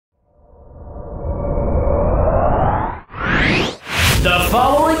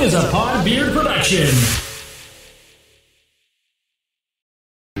following is a Pod Beard production.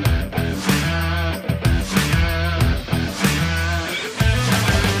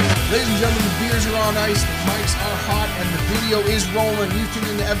 Ladies and gentlemen, the beers are on ice, the mics are hot, and the video is rolling. You've tuned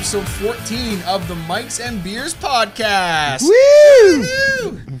into episode 14 of the Mics and Beers podcast.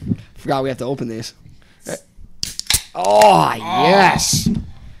 Woo! Forgot we have to open these. Oh, yes.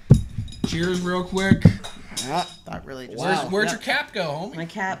 Cheers real quick. Yeah, That really just Where'd your cap go, homie? my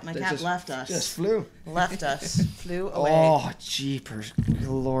cap just- left us. just flew. Left us. Flew away. Oh, jeepers. Good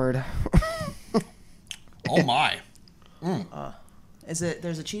Lord. Oh, my. Is it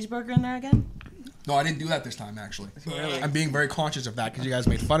there's a cheeseburger in there again? No, I didn't do that this time, actually. I'm being very conscious of that because you guys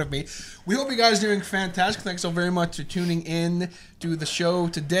made fun of me. We hope you guys are doing fantastic. Thanks so very much for tuning in to the show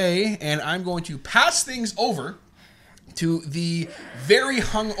today. And I'm going to pass things over to the very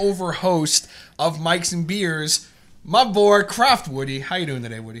hungover host of Mics and Beers, my boy, Craft Woody. How you doing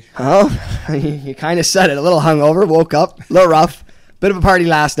today, Woody? Oh, you kind of said it. A little hungover, woke up, a little rough. Bit of a party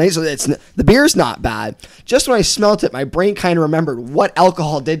last night, so the beer's not bad. Just when I smelt it, my brain kind of remembered what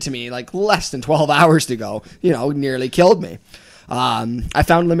alcohol did to me like less than 12 hours ago. You know, nearly killed me. I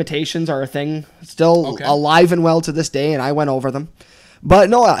found limitations are a thing, still alive and well to this day, and I went over them.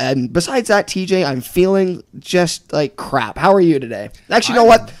 But no, and besides that, TJ, I'm feeling just like crap. How are you today? Actually, you know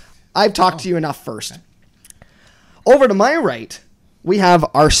what? I've talked to you enough first. Over to my right, we have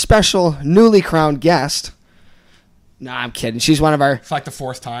our special newly crowned guest. No, I'm kidding. She's one of our... It's like the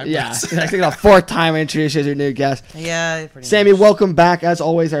fourth time. Yeah, I think the fourth time I introduced you as your new guest. Yeah, pretty Sammy, much. welcome back. As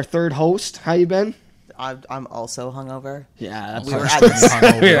always, our third host. How you been? I'm also hungover. Yeah, that's We were hard. at the,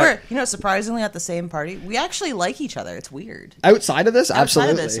 hungover. we were, you know, surprisingly at the same party. We actually like each other. It's weird. Outside of this?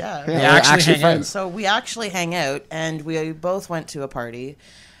 Outside of Absolutely. this, yeah. we're We actually actually hang out. friends. So we actually hang out, and we both went to a party,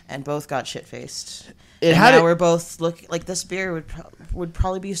 and both got shit faced. It And had now it- we're both looking like this beer would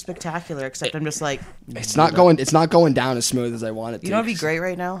probably be spectacular. Except I'm just like, It's not going down as smooth as I want it to. you know, what'd be great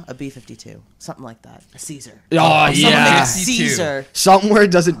right now? A B-52, something like that. A Caesar. Oh, Someone yeah. make a Caesar. Something where it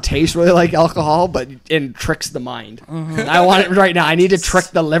doesn't taste really like alcohol, but it tricks the mind. I want it right now. I need to trick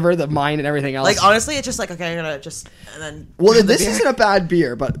the liver, the mind, and everything else. Like honestly, it's just like okay, I'm gonna just and then. Well, the this beer. isn't a bad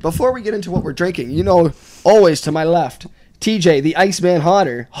beer, but before we get into what we're drinking, you know, always to my left, TJ, the Iceman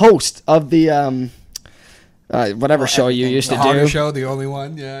Hodder, host of the whatever show you everything. used The to Hodder do. Show, the only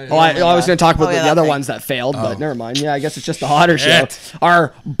one. Yeah. Oh, I was going to talk about Oh, yeah, the that other thing. ones that failed, but Oh. never mind. Yeah, I guess it's just the Hodder show. Shit.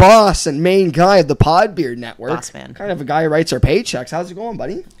 Our boss and main guy of the Podbeard Network. Boss man. Kind of a guy who writes our paychecks. How's it going,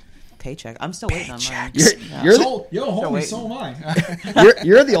 buddy? Paycheck. I'm still waiting on mine. You're So, yo, homie, wait. so am I.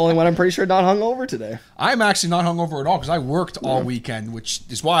 you're the only one I'm pretty sure not hungover today. I'm actually not hungover at all because I worked all weekend, which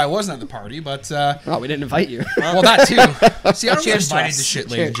is why I wasn't at the party. But Oh, we didn't invite you. well, that too. See, I don't get Cheers to invited us. to shit,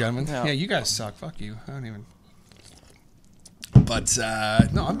 ladies and Cheers. gentlemen. Yeah. Yeah, you guys suck. Fuck you. I don't even. But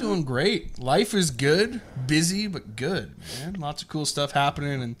no, I'm doing great. Life is good, busy but good, man. Lots of cool stuff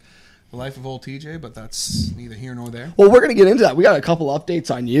happening in the life of old TJ, but that's neither here nor there. Well, we're going to get into that. We got a couple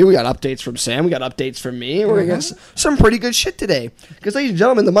updates on you. We got updates from Sam. We got updates from me. We're going to get some pretty good shit today. Because, ladies and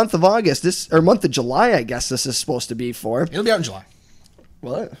gentlemen, the month of August, month of July, I guess this is supposed to be for. It'll be out in July.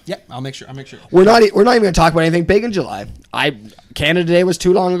 What? Yeah, I'll make sure. We're not even going to talk about anything big in July. Canada Day was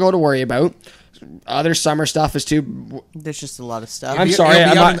too long ago to worry about. Other summer stuff is too. There's just a lot of stuff. I'm sorry,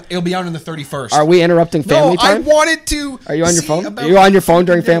 It'll be out on the 31st. Are we interrupting family No, I time? wanted to. Are you on your see phone? about Are you on your phone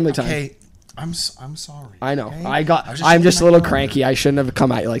during the day. family time? Okay, I'm sorry. I know. okay? I'm just a little cranky. I shouldn't have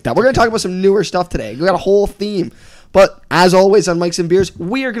come at you like that. We're going to talk about some newer stuff today. We got a whole theme. But as always on Mics and Beers,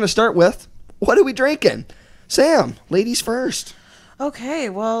 we are going to start with what are we drinking? Sam, ladies first. Okay,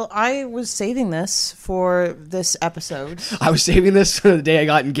 well, I was saving this for this episode. I was saving this for the day I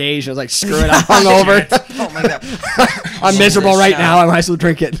got engaged. I was like, screw it, I'm hungover. Oh my god. I'm miserable right No. now. I might as well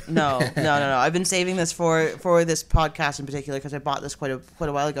drink it. No. I've been saving this for this podcast in particular because I bought this quite a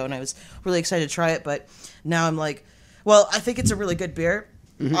while ago and I was really excited to try it. But now I'm like, well, I think it's a really good beer.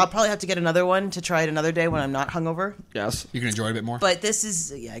 I'll probably have to get another one to try it another day when I'm not hungover. Yes. You can enjoy it a bit more. But this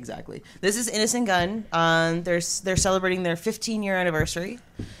is exactly. This is Innocent Gun. They're celebrating their 15-year anniversary.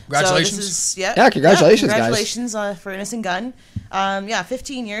 Congratulations. So this is, yeah, congratulations, guys. congratulations for Innocent Gun.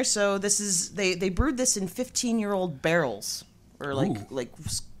 15 years. So this is they brewed this in 15-year-old barrels or Ooh. what Like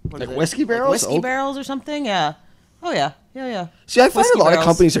are they? whiskey barrels? whiskey Oh. barrels or something. Yeah. Oh yeah. See, I find Whiskey a lot of barrels.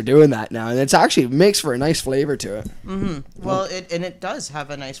 companies are doing that now, and it's actually makes for a nice flavor to it. Well, it does have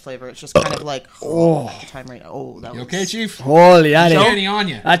a nice flavor. It's just kind of like at the time right now. Oh, that You was okay, Chief? Holy, that Danny on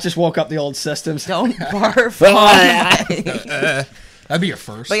you. that just woke up the old systems. Don't barf on me. That'd be your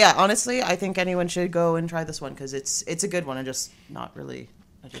first. But yeah, honestly, I think anyone should go and try this one because it's a good one. I just not really.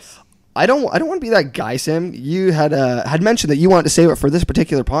 I don't want to be that guy, Sam. You had mentioned that you wanted to save it for this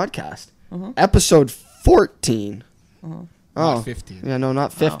particular podcast, episode 14. Not 15. Yeah, no,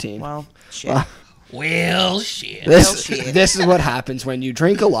 not 15. Well, shit. Well, shit. This is what happens when you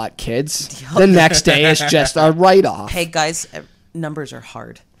drink a lot, kids. The next day is just a write-off. Hey guys, numbers are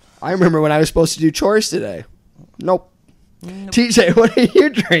hard. I remember when I was supposed to do chores today. Nope. TJ, what are you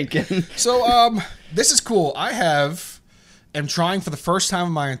drinking? So, this is cool. am trying for the first time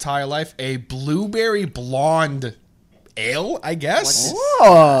in my entire life a blueberry blonde ale, I guess,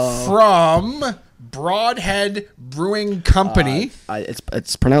 from Broadhead Brewing Company.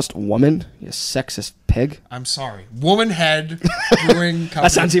 It's pronounced woman, you sexist pig. I'm sorry. Womanhead Brewing Company.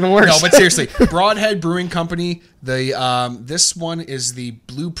 That sounds even worse. No, but seriously, Broadhead Brewing Company. This one is the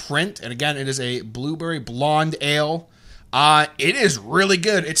Blueprint, and again, it is a blueberry blonde ale. It is really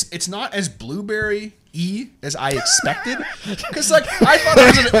good. It's not as blueberry-y as I expected, because like I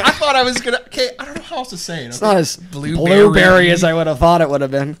thought I was gonna. Okay, I don't know how else to say it. It's not as blueberry as I would have thought it would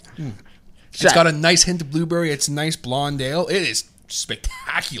have been. It's got a nice hint of blueberry. It's nice blonde ale. It is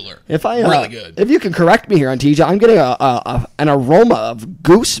spectacular. Really good. If you can correct me here on TJ, I'm getting an aroma of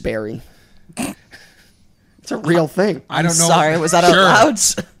gooseberry. It's a real thing. I don't know. Sorry, was that out loud?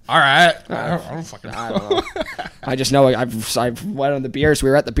 All right. I don't fucking know. I don't know. I just know I've went on the beers. We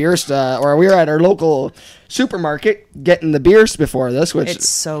were at the beers, or we were at our local supermarket getting the beers before this. Which It's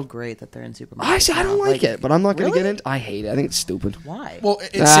so great that they're in supermarkets. I don't like it, but I'm not going to really? get into. I hate it. I think it's stupid. Why? Well,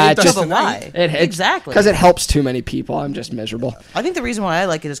 it saved us just- but tonight. why? Exactly. Because it helps too many people. I'm just miserable. I think the reason why I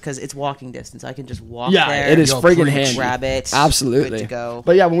like it is because it's walking distance. I can just walk Yeah, there. it is Yo, friggin' preach. handy. Grab it. Absolutely. Good to go.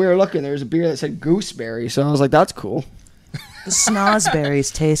 But yeah, when we were looking, there was a beer that said gooseberry, so I was like, that's cool. The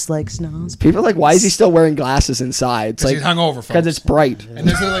snozberries taste like snozberries. People are like, why is he still wearing glasses inside? It's like He's hungover, folks. because it's bright. And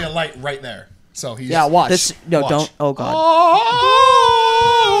there's literally a light right there. So he's Yeah, watch. No, Watch. don't. Oh, God.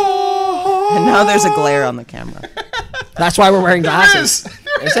 And now there's a glare on the camera. That's why we're wearing glasses.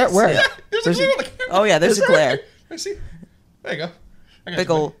 There Is that where? Yeah, there's a There's- glare on the camera. Oh, yeah, there's a glare. See? There you go. I got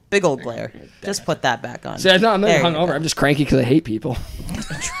you, Big old glare. Just put that back on. See, I'm not There you hungover. go. I'm just cranky because I hate people.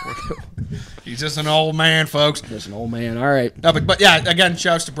 buddy. He's just an old man, folks. Just an old man. All right. No, but yeah, again,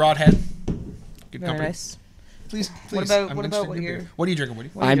 shouts to Broadhead. Good Very company. nice. Please. What I'm about interested what in your you're- beer. What are you drinking, Woody?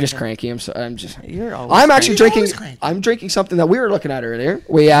 I'm just drinking? cranky. I'm just. You're always I'm actually cranky. drinking. Always cranky. I'm drinking something that we were looking at earlier.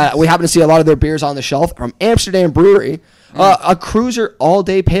 We happen to see a lot of their beers on the shelf from Amsterdam Brewery. A Cruiser All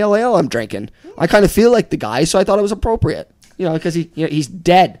Day Pale Ale. I'm drinking. I kind of feel like the guy, so I thought it was appropriate. You know, because he's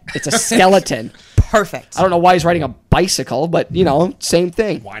dead. It's a skeleton. Perfect. I don't know why he's riding a bicycle, but same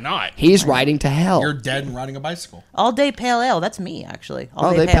thing. Why not? He's riding to hell. You're dead and riding a bicycle. All day pale ale. That's me, actually.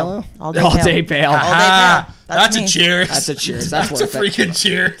 All day pale ale? All day All pale. day pale. All day Ah, pale. that's me. a cheers. That's a cheers. That's That's a worth it. freaking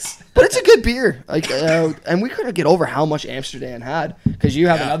cheers. But it's a good beer. Like, and we couldn't get over how much Amsterdam had because you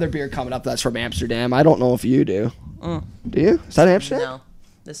have Yeah. another beer coming up that's from Amsterdam. I don't know if you do. Do you? Is that Amsterdam? No,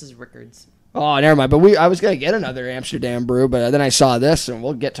 this is Rickards. Oh, never mind. But I was gonna get another Amsterdam brew, but then I saw this, and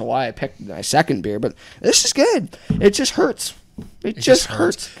we'll get to why I picked my second beer. But this is good. It just hurts. It just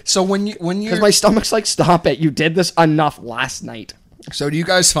hurts So when you because my stomach's like, stop it. You did this enough last night. So do you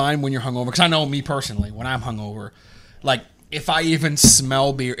guys find when you're hungover? Because I know me personally, when I'm hungover, like if I even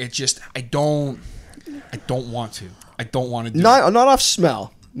smell beer, it just I don't want to. I don't want to do it. Not off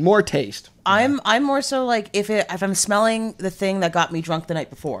smell, more taste. I'm more so like if I'm smelling the thing that got me drunk the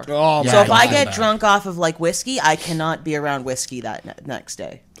night before. Oh, Yeah, so if I feel get bad. drunk off of like whiskey, I cannot be around whiskey that next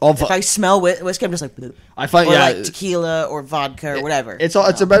day. Oh, if I smell whiskey, I'm just like, bleh. I find or yeah, like tequila or vodka or whatever. It's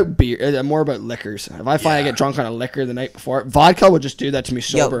about beer, more about liquors. If I find I get drunk on a liquor the night before, vodka will just do that to me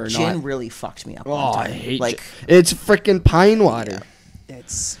sober or gin not. really fucked me up. Oh, one I time. hate like gin. It's freaking pine water.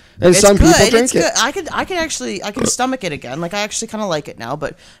 it's. And It's some good. people drink It's it. good. I can stomach it again. Like I actually kind of like it now,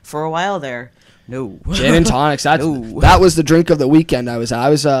 but for a while there, no. Gin and tonics. No. That was the drink of the weekend. I was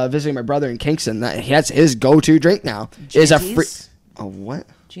visiting my brother in Kingston. That's his go-to drink now. Is a free. G&Ts? Oh what?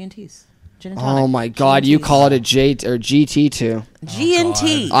 G&T's. Gin and tonic. Oh my God! You G&Ts. call it a J or GT too?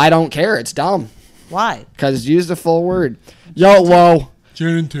 G&T. I don't care. It's dumb Why? because use the full word. YOLO.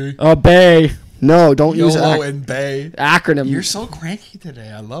 Gin and tea. Obey. No, don't use YOLO and Bay. acronym. You're so cranky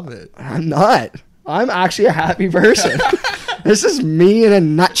today. I love it. I'm not. I'm actually a happy person. This is me in a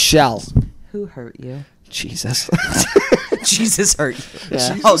nutshell. Who hurt you? Jesus. Jesus hurt you.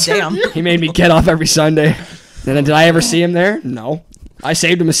 Yeah. Oh damn. He made me get off every Sunday. And then did I ever see him there? No. I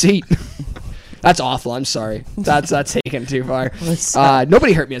saved him a seat. That's awful. I'm sorry. That's taken too far.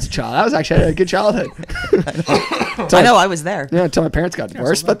 Nobody hurt me as a child. That was actually a good childhood. I know I was there. Yeah, until my parents got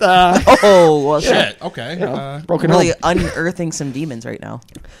divorced. But Oh well, shit. Shit. Okay. broken Really home. unearthing some demons right now.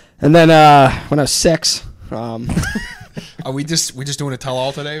 And then when I was 6, Are we just doing a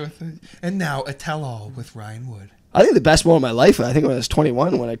tell-all today? And now a tell-all with Ryan Wood. I think the best moment of my life, I think when I was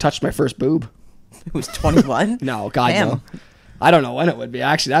 21, when I touched my first boob. It was 21. No, God, Damn. no. I don't know when it would be.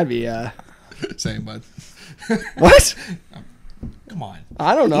 Actually, that'd be, Same, bud. what? Come on.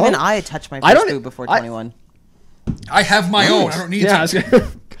 I don't know. Even I touched my I first don't- boob before I- 21. I have my own. I don't need Yeah, I to. was gonna,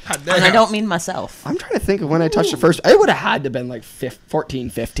 God damn. And I don't mean myself. I'm trying to think of when I touched the first. It would have had to have been like 14,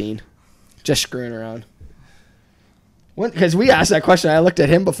 15. Just screwing around. Because we asked that question. I looked at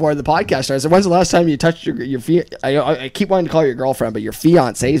him before the podcast started. I said, when's the last time you touched your I keep wanting to call your girlfriend, but your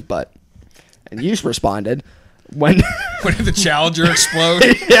fiance's butt. And you responded, when... When did the Challenger explode?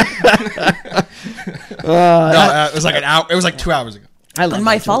 No, it was like an hour. It was like 2 hours ago. I love And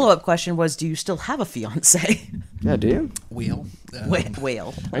my that. follow-up question was, do you still have a fiance? Yeah, do you? Wheel.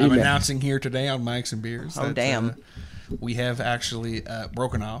 Whale. I'm you been? announcing here today on Mikes and Beers. Oh, that, damn. We have actually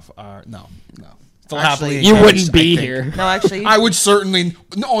broken off our... No. Still Actually, happily You engaged, wouldn't I be think. here. No, actually, I would certainly...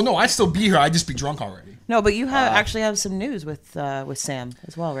 No, I'd still be here. I'd just be drunk already. no, but you have actually have some news with Sam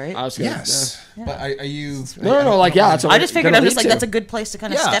as well, right? I was gonna, Yes. But are you... No, like, yeah. That's what I we're just figured gonna I'm just lead like to. that's a good place to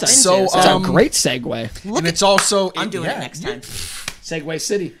kind of Yeah, step into. so, That's a Um, great segue. And it's also... I'm doing yeah, it next time. Segway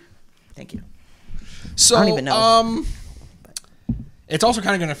City. Thank you. So, I don't even know. It's also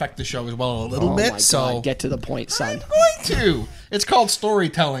kind of going to affect the show as well a little Oh bit. my So God, get to the point, son. going to. It's called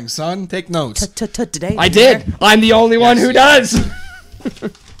storytelling, son. Take notes. Today. I did. I'm the only one who does.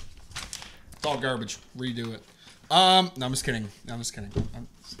 It's all garbage. Redo it. No, I'm just kidding.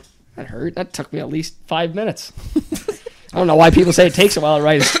 That hurt. That took me at least 5 minutes. I don't know why people say it takes a while to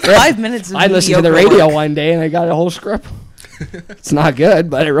write a script. 5 minutes. Of I listened to the mediocre radio work. one day and I got a whole script. It's not good,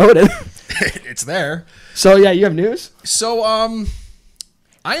 but I wrote it. It's there. So yeah, you have news? So,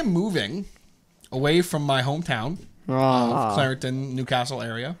 I am moving away from my hometown of Clarington, Newcastle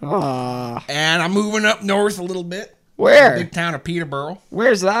area. And I'm moving up north a little bit. Where? Big town of Peterborough.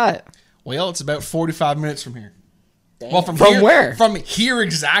 Where's that? Well, it's about 45 minutes from here. Well, from From here, where? From here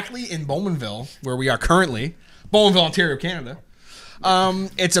exactly in Bowmanville, where we are currently. Bowmanville, Ontario, Canada.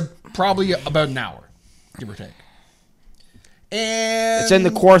 It's probably about an hour, give or take. And It's in the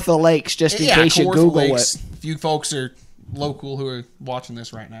Kawartha Lakes, just in case you Kawartha Google Lakes. it. If you folks are local who are watching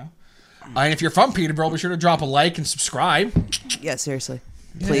this right now. And if you're from Peterborough, be sure to drop a like and subscribe. Yeah, seriously.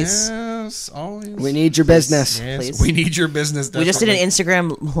 Please. Yes, always. We need your business. Yes, Please. we need your business. We just did an desperately.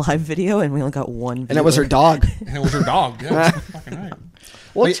 Instagram live video and we only got one viewer. And it was her dog. And it was her dog. Yeah, fucking right.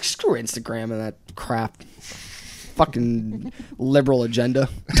 Well, Wait. screw Instagram and that crap. Fucking liberal agenda.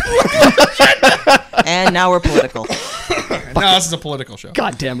 And now we're political. Now this is a political show.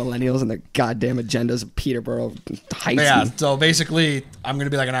 Goddamn millennials and the goddamn agendas of Peterborough Heights. But yeah, and- so basically, I'm going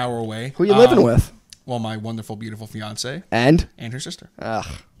to be like an hour away. Who you living with? Well, my wonderful, beautiful fiance And? and her sister, Ugh.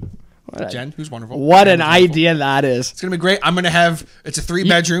 What, Jen, who's wonderful. what an and wonderful. idea that is. It's going to be great. I'm going to have, it's a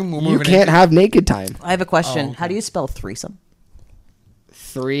 3-bedroom. We're You moving can't in. have naked time. I have a question. Oh, okay. How do you spell threesome?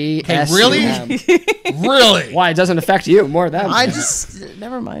 3 Hey, really? Really? Why? It doesn't affect you. More them. I just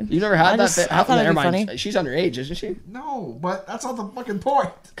never mind. You never had I that? just- bit? I thought Never it'd be mind. funny. She's underage, isn't she? No, but that's not the fucking point.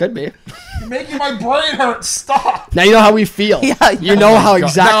 Could be. You're making my brain hurt. Stop. Now you know how we feel. Yeah, You know how God.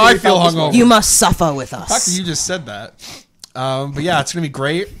 exactly. Now I we feel felt this hungover. morning. You must suffer with The fact that us. you just said that. But yeah, it's going to be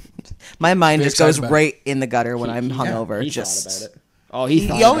great. My mind Very just goes excited about right in the gutter when I'm hungover. He just thought about it. Oh, he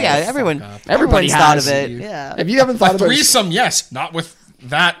thought Oh about yeah, it. everyone. up. Everybody Everyone's thought has. of it. You. Yeah. If you haven't thought A about it, threesome, yes. Not with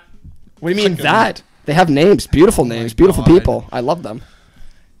that. what do you mean Fucking- that? They have names, beautiful names, beautiful God. people. I love them.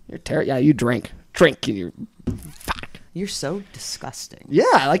 You're Yeah, you drink, and you. You're so disgusting. Yeah,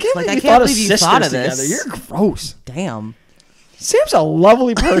 like, Like, I you can't thought of believe you sisters thought of together. this. You're gross. Damn. Sam's a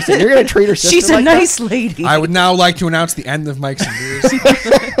lovely person. You're gonna treat her sister She's a like that? nice lady. I would now like to announce the end of Mike's and Beers.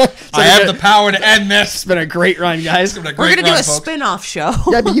 I have the power to end this. It's been a great run, guys. It's been a We're great gonna do run, a folks. spin-off show.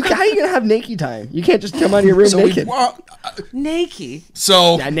 Yeah, but how are you gonna have naked time? You can't just come out of your room So naked. Naked.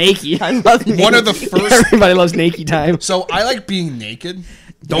 So Yeah, naked. I love naked. one of the first. Everybody loves naked time. So I like being naked.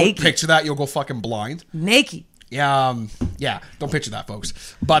 Don't Naked. picture that; you'll go fucking blind. Naked. Yeah, don't picture that,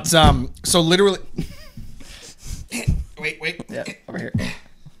 folks. But so literally. Wait. Yeah, over here.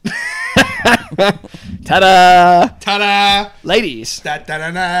 Ta-da! Ta-da! Ladies.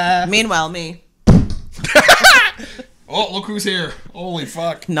 Da-da-da-da. Meanwhile, me. Oh, look who's here! Holy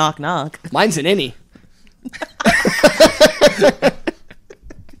fuck! Knock knock. Mine's an innie.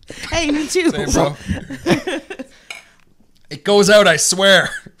 Hey, me too. Hey, bro. It goes out, I swear.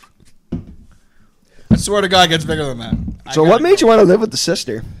 I swear to God, it gets bigger than that. So what made you want to live with the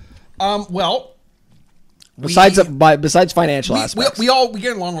sister? Well, Besides financial aspects. We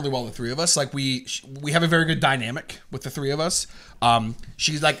get along really well, the three of us. Like we have a very good dynamic with the three of us.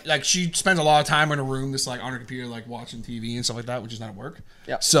 She's like she spends a lot of time in a room, just like on her computer, like watching TV and stuff like that, which is not at work.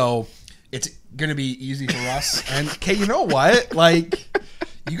 Yeah. So it's gonna be easy for us. And okay, you know what? Like,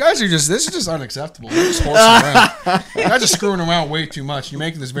 you guys are this is just unacceptable. You're just horsing around. You guys are screwing around way too much. You're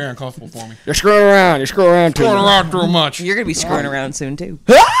making this very uncomfortable for me. You're screwing around. You're screwing around too much. You're gonna be screwing around soon too.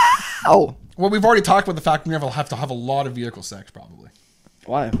 Oh. Well, we've already talked about the fact we never have to have a lot of vehicle sex, probably.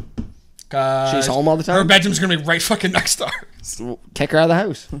 Why? She's home all the time? Her bedroom's gonna be right fucking next to ours. Kick her out of the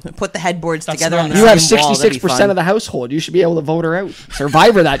house. Put the headboards together not- on the You have same wall, that'd be 66% fun. of the household. You should be able to vote her out.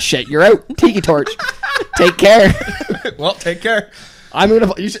 Survivor that shit. You're out. Tiki torch. Take care. Well, take care. I'm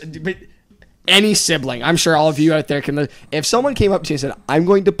gonna. But any sibling, I'm sure all of you out there can. If someone came up to you and said, "I'm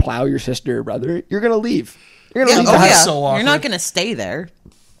going to plow your sister or brother," you're gonna leave. You're gonna Yeah, leave oh the yeah. house. so awkward. You're not gonna stay there.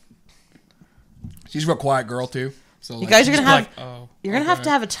 She's a real quiet girl too. So You guys are she's gonna have. like, oh, You're gonna have to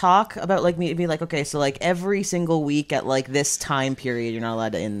have a talk about like me. Be like, okay, so like every single week at like this time period, you're not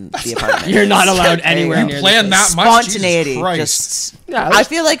allowed to in the apartment. You're not allowed anywhere You near. plan the that much? Spontaneity. Jesus Christ. Just. Yeah, I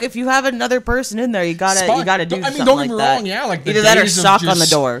feel like if you have another person in there, you gotta do. I mean, something don't like get me that. wrong. Yeah, like the either that or days of sock on the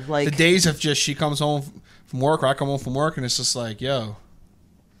just- door. Like the days of just she comes home from work or I come home from work and it's just like, yo,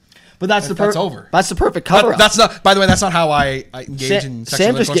 But that's that's over. That's the perfect cover. that's not. By the way, that's not how I engage in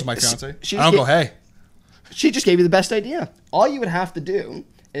Sam sexual just intercourse with my get- fiance. she I don't just go, hey. She just gave you the best idea. All you would have to do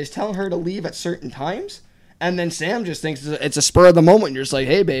is tell her to leave at certain times, and then Sam just thinks it's a spur of the moment. You're just like,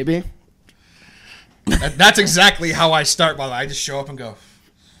 hey, baby. That's exactly how I start. By the way, I just show up and go.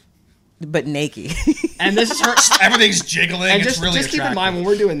 but naked. And this is her. Everything's jiggling. And it's just, really just keep in attractive. mind when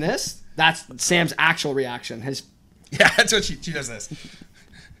we're doing this, that's Sam's actual reaction. His, Yeah, that's what she does. This.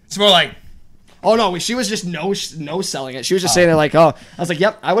 It's more like. oh no, she was just no selling it. She was just saying it like, oh, I was like,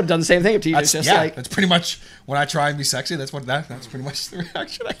 yep, I would have done the same thing if TJ was That's, just yeah, like, that's pretty much when I try and be sexy. That's pretty much the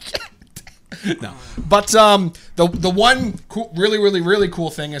reaction I get. No, but the one cool, really cool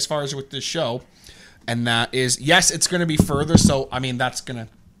thing as far as with this show, and that is yes, it's going to be further. So I mean that's gonna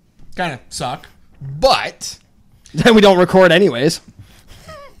kind of suck, but then we don't record anyways.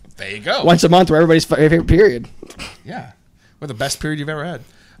 there you go. Once a month, where everybody's favorite period. Yeah, we're the best period you've ever had.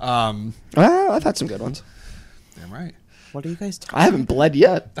 Well, I've had some good ones. Damn right. What are you guys talking? I haven't bled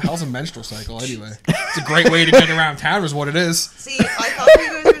yet. The hell's a menstrual cycle anyway? It's a great way to get around town, is what it is. See, I thought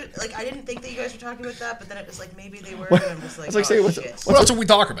you guys were like, I didn't think that you guys were talking about that, but then it was like maybe they were. And I'm just like, It's like, oh, say, what's- shit. What else do we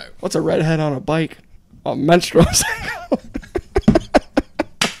talk about? What's a redhead on a bike? A menstrual cycle.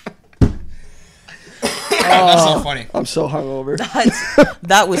 That's not funny. I'm so hungover.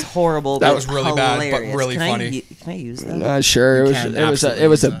 That was horrible. That but was really bad, but hilarious. really Can funny. Can I use that? Sure, You it can was absolutely a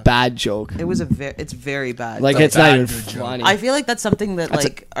use that. bad joke. It was it's very bad. Like but it's not bad even good joke. funny. I feel like that's something that That's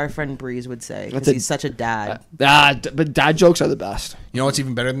like our friend Breeze would say because That's a- he's such a dad. But dad jokes are the best. You know what's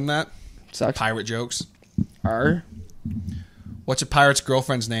even better than that? Sucks. Pirate jokes. R What's a pirate's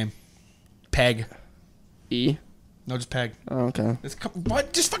girlfriend's name? Peg. E. No, just Peg. Oh, okay.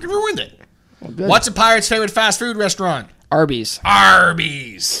 What? Just fucking ruined it. Well, good. What's a pirate's favorite fast food restaurant? Arby's?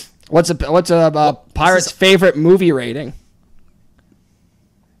 Arby's. What's a pirate's favorite movie rating?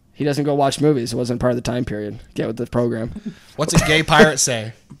 He doesn't go watch movies. It wasn't part of the time period. Get with the program. What's a gay pirate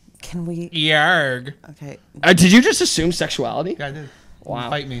say? Can we? Yarg. Okay. Did you just assume sexuality? Yeah, I did. Wow.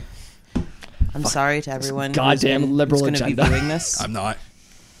 Fight me. I'm sorry to everyone. goddamn liberal who's going to agenda. be viewing this I'm not.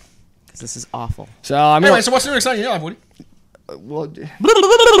 because this is awful. So I'm Anyway, so what's new exciting in your life, Woody? well,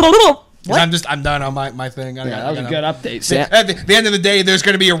 'Cause I'm done on my thing. yeah, that was a good update. Sam. At the end of the day, there's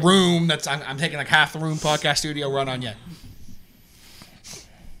going to be a room that's I'm taking like half the room podcast studio run on yet.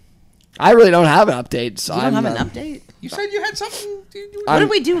 I really don't have an update. So You don't I'm, have an update. You said you had something. What did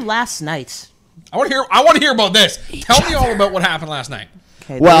we do last night? I want to hear about this. Tell me all about what happened last night.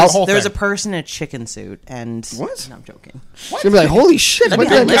 Okay. Well- there was a thing. person in a chicken suit, and What? No, I'm joking. It's gonna be like, holy shit! That'd When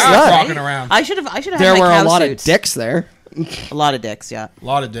be did I miss hilarious, that? Walking around. I should have. had There my were a cow lot of suits. dicks there. A lot of dicks. Yeah. A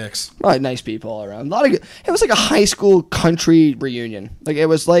lot of dicks. A lot of nice people all around. A lot of good. It was like a high school country reunion. Like it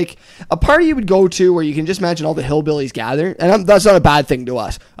was like a party you would go to where you can just imagine all the hillbillies gather, and that's not a bad thing to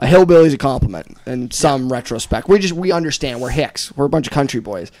us. A hillbilly is a compliment in some retrospect. We understand. We're hicks. We're a bunch of country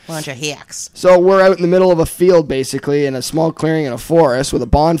boys. Bunch of hicks. So we're out in the middle of a field, basically, in a small clearing in a forest with a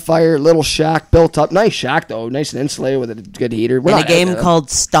bonfire, little shack built up. Nice shack though, nice and insulated with a good heater. We're In a not game out there. called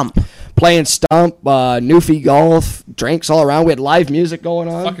Stump. Playing stump, Newfie golf, drinks all around. We had live music going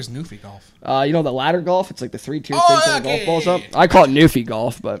on. Fuck is Newfie golf? You know the ladder golf? It's like the 3-tier Oh, things on the okay. golf balls up. I call it Newfie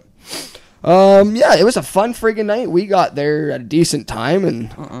golf, but yeah, it was a fun friggin' night. We got there at a decent time,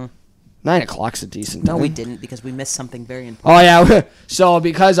 and 9 o'clock's a decent No, time. we didn't because we missed something very important. Oh, yeah. So,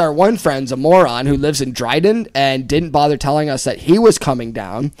 because our one friend's a moron who lives in Dryden and didn't bother telling us that he was coming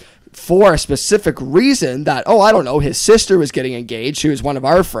down for a specific reason that, I don't know, his sister was getting engaged, who is one of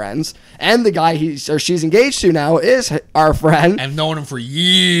our friends, and the guy she's engaged to now is our friend. I've known him for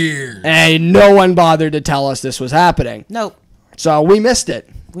years. And no one bothered to tell us this was happening. Nope, So, we missed it.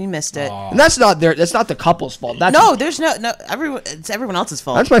 we missed it. And that's not the couple's fault. That's There's no. It's everyone else's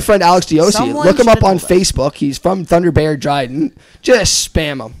fault. That's my friend Alex Diosi. Someone Look him up should've on told us. Facebook. He's from Thunder Bear Dryden. Just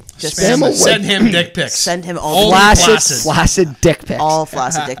spam him. Just spam him. Send him dick pics. Send him all Only Flaccid, placid. flaccid dick pics. all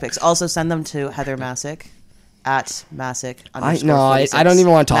flaccid dick pics. Also send them to Heather Masick at Masick. I don't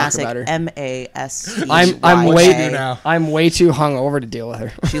even wanna talk about her. MASEC. I'm way too hungover to deal with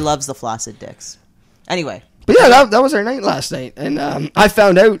her. She loves the flaccid dicks. Anyway, But yeah, that was our night last night, and I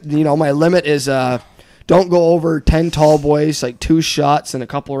found out my limit is don't go over 10 tall boys, like 2 shots and a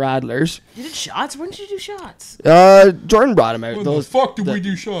couple rattlers. you did shots. When did you do shots? Jordan brought him out. When the fuck did we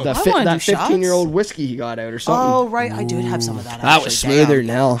do shots? That I wanna that do shots. 15-year-old whiskey he got out or something. Oh right, I did have some of that. That was actually. smoother Damn.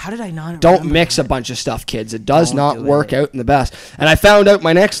 than hell. How did I not? Don't remember mix that? a bunch of stuff, kids. It does Don't not do work it. out in the best. And I found out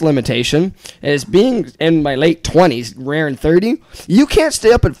my next limitation is being in my late 20s, rearing 30. You can't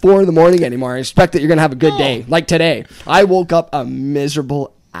stay up at 4 in the morning anymore and expect that you're going to have a good day. Like today, I woke up a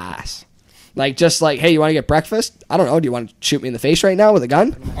miserable ass. Like, just like, hey, you want to get breakfast? I don't know. Do you want to shoot me in the face right now with a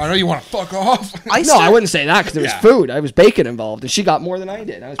gun? I know you want to fuck off. No, I wouldn't say that because there was Yeah. food. I was bacon involved, and she got more than I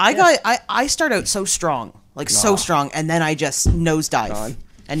did. I start out so strong, so strong, and then I just nosedive, Gone.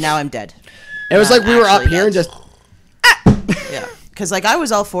 and now I'm dead. It was like we were up actually here and dead. just. Yeah, because like I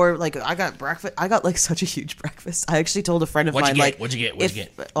was all for like I got breakfast. I got like such a huge breakfast. I actually told a friend of What'd you mine get? like, What'd you get? What'd you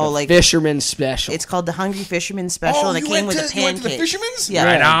get? Oh, like Fisherman special. it's called the Hungry Fisherman Special, and it came with a pancake. You went to the Fisherman's? Yeah.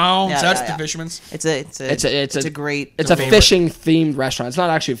 Right now. Yeah, so that's yeah, the yeah. Fisherman's. It's a great. It's a favorite. fishing themed restaurant. It's not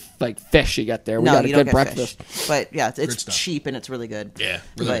actually like fish you get there. We got a you don't good get breakfast. fish. But yeah, it's stuff. cheap and it's really good. Yeah,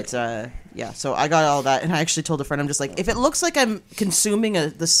 really But yeah, so I got all that, and I actually told a friend, I'm just like, if it looks like I'm consuming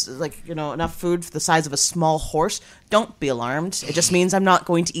enough food for the size of a small horse, don't be alarmed. It just means I'm not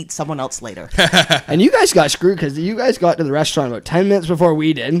going to eat someone else later. And you guys got screwed because you guys got to the restaurant about 10 minutes before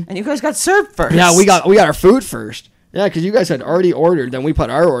we did. And you guys got served first. Yeah, we got our food first. Yeah, because you guys had already ordered, then we put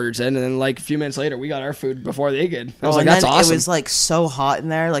our orders in, and then like a few minutes later, we got our food before they did. I was like, and that's then awesome. It was like so hot in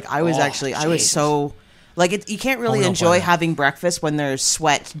there. Like I was I was Jesus. so like you can't really no, enjoy fun. having breakfast when there's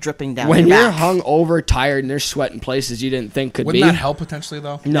sweat dripping down when your you're back. hung over, tired, and there's sweat in places you didn't think could Wouldn't be. that help potentially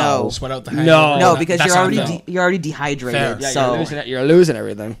though? No. Sweat out the No. hangover. No, That- because that's you're not already enough. you're already dehydrated. Fair. Yeah, So you're losing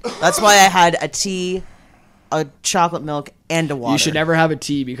everything. that's why I had a tea, a chocolate milk, and a water. You should never have a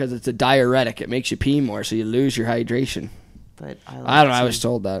tea because it's a diuretic. It makes you pee more, so you lose your hydration. But I don't know. I was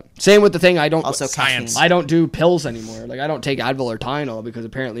told that. Same with the thing. I don't. Also Science. caffeine. I don't do pills anymore. Like I don't take Advil or Tylenol because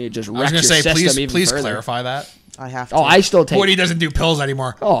apparently it just I was wrecks gonna your say, system even please further. clarify that. I have to. Oh, I still take. Woody doesn't do pills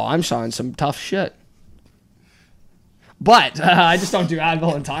anymore. Oh, I'm showing some tough shit. But I just don't do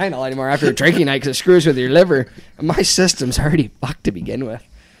Advil and Tylenol anymore after a drinking night because it screws with your liver. And my system's already fucked to begin with.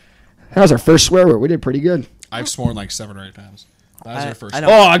 That was our first swear word. We did pretty good. I've sworn like 7 or 8 times. That was our first. I don't-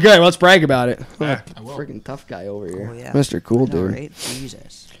 Oh, good. Let's brag about it. Yeah, I will. Freaking tough guy over here. Oh, yeah. Mr. Cool I know, Dude. right?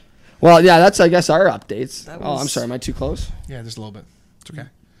 Jesus. Well, yeah, that's, I guess, our updates. That Oh, I'm was- sorry. Am I too close? Yeah, just a little bit. It's okay.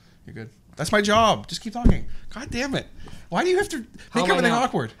 You're good. That's my job. Just keep talking. God damn it. Why do you have to make everything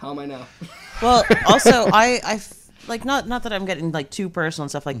awkward? How am I now? Well, also, like not that I'm getting like too personal and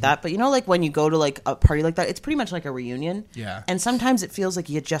stuff like that, but you know, like when you go to like a party like that, it's pretty much like a reunion. Yeah. And sometimes it feels like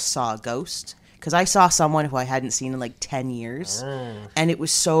you just saw a ghost. Because I saw someone who I hadn't seen in like 10 years, and it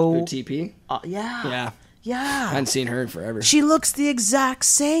was so TP? yeah, Yeah. I yeah. hadn't seen her in forever. She looks the exact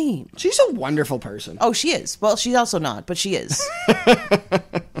same. She's a wonderful person. Oh, she is. Well, she's also not, but she is.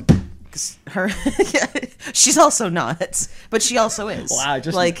 'Cause her, yeah, she's also not, but she also is. Wow,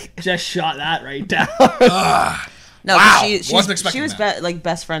 just shot that right down. No, Wow, but wasn't she expecting was that. like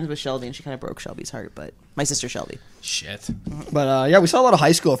best friends with Shelby, and she kind of broke Shelby's heart. But my sister Shelby. Shit. But yeah, we saw a lot of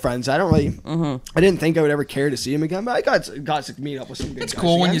high school friends. I don't really, I didn't think I would ever care to see him again, but I got to meet up with some good It's guys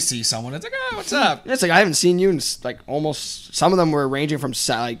cool when again. you see someone. It's like, oh, what's up? It's like I haven't seen you in like almost. Some of them were ranging from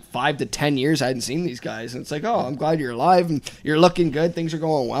like 5 to 10 years. I hadn't seen these guys, and it's like, oh, I'm glad you're alive and you're looking good. Things are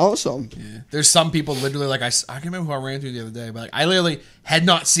going well. So There's some people literally like I can't remember who I ran into the other day, but like I literally had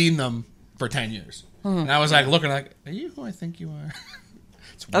not seen them for 10 years, and I was like looking like, are you who I think you are?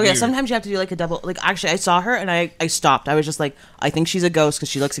 It's Oh yeah, weird. sometimes you have to do like a double. Like actually, I saw her and I stopped. I was just like, I think she's a ghost because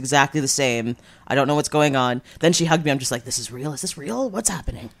she looks exactly the same. I don't know what's going on. Then she hugged me. I'm just like, this is real. Is this real? What's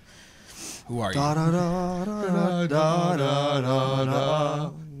happening? Who are you? What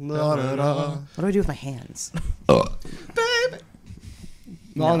do I do with my hands? Baby.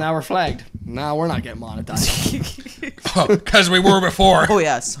 Well, now we're flagged. Now we're not getting monetized. Because we were before. Oh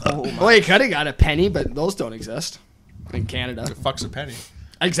yes. Oh my. Well, you could have got a penny, but those don't exist in Canada. The fuck's a penny?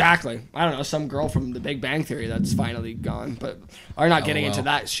 Exactly. I don't know, some girl from The Big Bang Theory that's finally gone, but are not getting into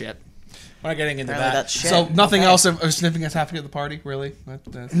that shit. We're not getting into Apparently that. that's shit. So nothing Okay. else of significance happening at the party, really?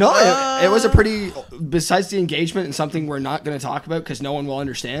 No, it was a pretty, besides the engagement and something we're not going to talk about because no one will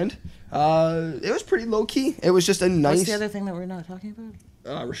understand, it was pretty low-key. It was just a nice... What's the other thing that we're not talking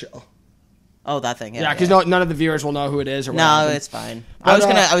about? Rochelle. Oh, that thing. Yeah, because none of the viewers will know who it is or what No, happened. it's fine. But,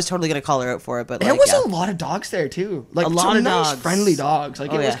 I was totally gonna call her out for it, but like, There was yeah. a lot of dogs there too. Like A lot of nice, dogs. friendly dogs.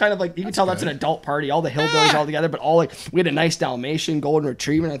 Like Oh, it was yeah. kind of like you can tell that's an adult party. All the hillbillies all together, but all like we had a nice Dalmatian, golden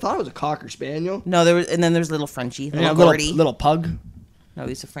retriever. And I thought it was a cocker spaniel. No, there was, and then there's little Frenchie, little Yeah, Gordy. little pug. No,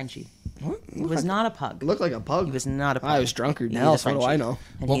 he's a Frenchie. What? He was not a pug. It looked like a pug. He was not a pug. I was drunker than He's hell. a So what do Frenchie. I know?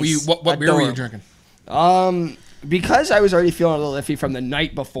 And What were you? he's What beer were you adorable. drinking? Because I was already feeling a little iffy from the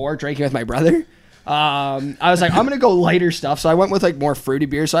night before drinking with my brother. I was like, I'm gonna go lighter stuff, so I went with like more fruity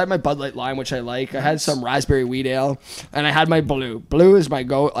beer. So I had my Bud Light Lime, which I like. I had some raspberry wheat ale, and I had my Blue. Blue is my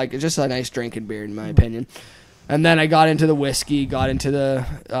go. Like it's just a nice drinking beer in my opinion. And then I got into the whiskey, got into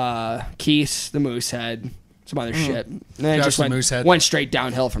the Keith's, the Moosehead, some other shit. And then it Just just the Moosehead. went straight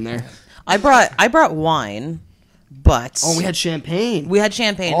downhill from there. I brought wine, but Oh, we had champagne. we had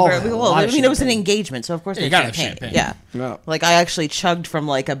champagne. Oh, for, a well, lot I of mean, it was an champagne. engagement, so of course Yeah, they you had gotta have champagne. champagne. Yeah. Yeah. Like I actually chugged from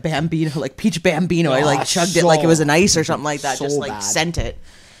like a Bambino, like peach Bambino. I Oh, like chugged it so- like it was an ice or something like that. so just like bad. sent it.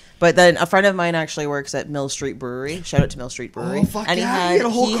 But then a friend of mine actually works at Mill Street Brewery. Shout out to Mill Street Brewery. Oh, fuck and yeah, he had a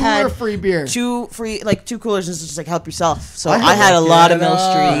whole cooler of free beer. Two coolers, and it's just like help yourself. So I I had had a like lot of Mill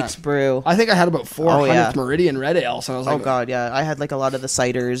that. Street brew. I think I had about 400th yeah. Meridian Red Ale, so I was Oh like, god, yeah. I had like a lot of the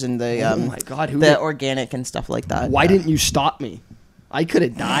ciders and the Oh my God, who the did- organic and stuff like that. why Yeah. didn't you stop me? I could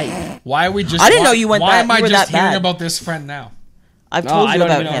have died. Why are we just? I didn't why- know you went Why that- am I you were just that hearing bad. about this friend now? I've No, told I you don't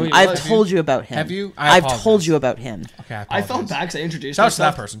about even know who him. he I've was. told you about him. Have you? I I've apologize. told you about him. Okay, I felt apologize. bad because I introduced Shout out to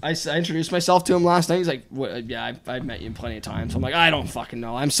myself. that person. I introduced myself to him last night. He's like, yeah, I've met you plenty of times. I'm like, I don't fucking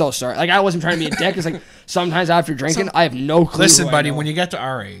know. I'm so sorry. Like, I wasn't trying to be a dick. It's like, sometimes after drinking, I have no clue. Listen, who I buddy, know. when you get to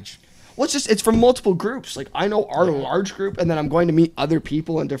our age, Well, it's from multiple groups. Like, I know our large group, and then I'm going to meet other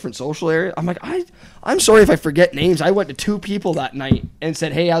people in different social areas. I'm like, I'm sorry if I forget names. I went to 2 people that night and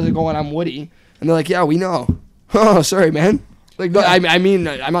said, hey, how's it going? I'm Woody. And they're like, yeah, we know. Oh, sorry, man. Like, no, I mean,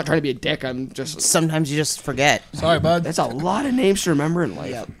 I'm not trying to be a dick. I'm just... Sometimes you just forget. sorry, bud. That's a lot of names to remember in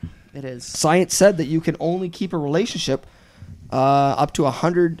life. Yep, it is. Science said that you can only keep a relationship up to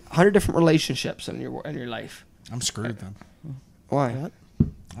 100 different relationships in your life. I'm screwed then. Why?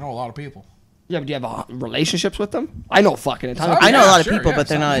 I know a lot of people. Yeah, but do you have relationships with them? I know fucking a ton of Sorry. people. I know a Yeah, lot of sure, people, yeah, but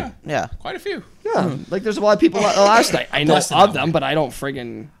they're some, not. Yeah. Quite a few. Yeah, like there's a lot of people last night. I know Blessed of enough. them, but I don't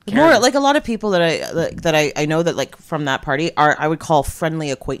friggin' care. More like a lot of people that I know that like from that party are I would call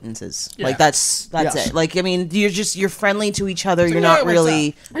friendly acquaintances. Yeah. Like that's Yes. it. Like I mean you're friendly to each other. So, You're yeah, not what's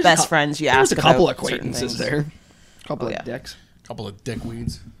really There's best friends. You There was ask a couple about certain acquaintances things. there. A couple Oh, of yeah. dicks. Couple of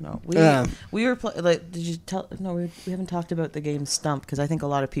dickweeds. No, Yeah. we were like. Did you tell? No, we haven't talked about the game Stump because I think a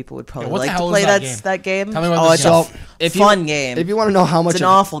lot of people would probably Yeah, what the like to hell is play that that game. Tell me about oh, this it's game. a So, if you- fun game. If you want to know how much it's an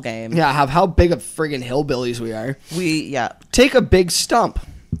of- awful game. Yeah, how big of friggin' hillbillies we are. Yeah. Take a big stump.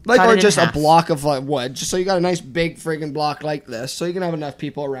 Like, Cut or it in just a half. block of like wood, just so you got a nice big friggin' block like this, so you can have enough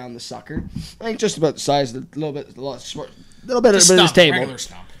people around the sucker. I think just about the size of the little bit of this Stump, table, regular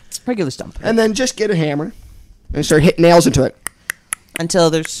stump. Regular Stump. and then just get a hammer and start hitting nails into it.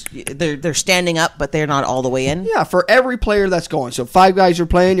 Until they're standing up, but they're not all the way in. Yeah, for every player that's going. So 5 guys are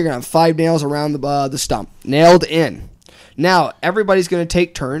playing, you're gonna have 5 nails around the stump, nailed in. Now everybody's gonna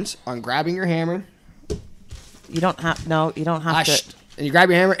take turns on grabbing your hammer. You don't have to. And you grab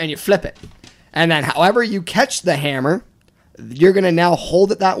your hammer and you flip it. And then however you catch the hammer, you're going to now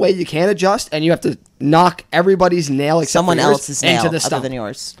hold it that way. You can't adjust, and you have to knock everybody's nail except Someone for yours else's nail into the other stump. than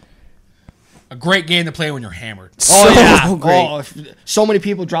yours. A great game to play when you're hammered. Oh, So yeah. great. Oh, so many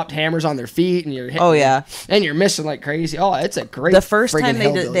people dropped hammers on their feet, and you're hitting, Oh, yeah. and you're missing like crazy. Oh, it's a great The first friggin' time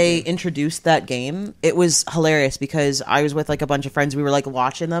hillbilly they game. introduced that game, it was hilarious because I was with like a bunch of friends. We were like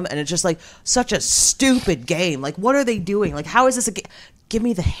watching them, and it's just like such a stupid game. Like, what are they doing? Like, how is this a game? Give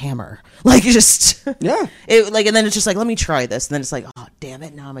me the hammer. Like, just Yeah. It like, and then it's just like, let me try this, and then it's like, oh damn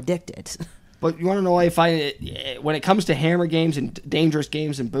it, now I'm addicted. But you want to know why I find it when it comes to hammer games and dangerous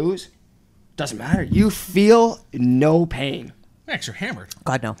games and booze, doesn't matter. You feel no pain. Max, you're hammered.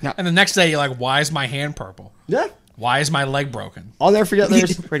 God no. Yeah. And the next day, you're like, why is my hand purple? Yeah. Why is my leg broken? I'll never forget.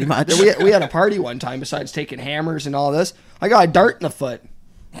 There's Pretty much. We had a party one time. Besides taking hammers and all this, I got a dart in the foot.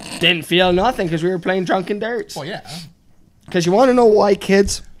 Didn't feel nothing because we were playing drunken darts. Well, yeah. Because you want to know why,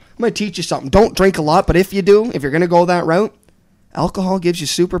 kids? I'm gonna teach you something. Don't drink a lot, but if you do, if you're gonna go that route, Alcohol gives you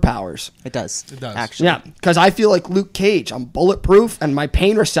superpowers. It does. It does. Actually. Yeah, because I feel like Luke Cage. I'm bulletproof, and my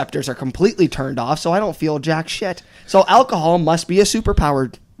pain receptors are completely turned off, so I don't feel jack shit. So alcohol must be a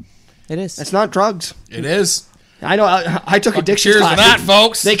superpower. It is. It's not drugs. It is. I know. I took addiction Cheers to classes. that,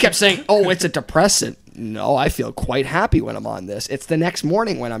 folks. They kept saying, "Oh, it's a depressant." No, I feel quite happy when I'm on this. It's the next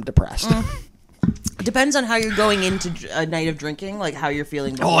morning when I'm depressed. It depends on how you're going into a night of drinking, like how you're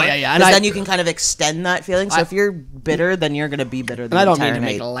feeling before. Oh, yeah. And Because I- then you can kind of extend that feeling. So if you're bitter, then you're going to be bitter the And I don't entire mean to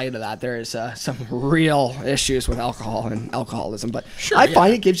night. make light of that. There is some real issues with alcohol and alcoholism, but Sure, I yeah.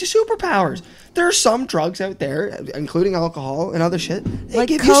 find it gives you superpowers. There are some drugs out there, including alcohol and other shit, they Like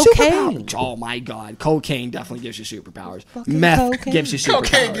give you cocaine. superpowers. Oh my god, cocaine definitely gives you superpowers. Fucking Meth cocaine. gives you superpowers.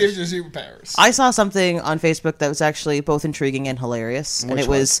 Cocaine gives you superpowers. I saw something on Facebook that was actually both intriguing and hilarious, and Which it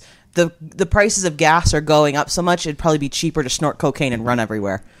was the prices of gas are going up so much it'd probably be cheaper to snort cocaine and run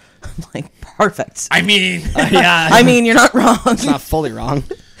everywhere. I'm like, perfect. I mean, Yeah, I mean, you're not wrong. it's not fully wrong.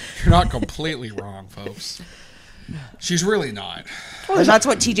 you're not completely wrong, folks. She's really not. And that's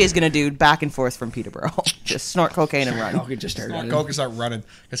what TJ's gonna do back and forth from Peterborough. Just snort cocaine and run. We just started Not running. Coke and start running.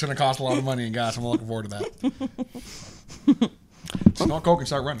 It's going to cost a lot of money and gas. I'm looking forward to that. Snort Coke and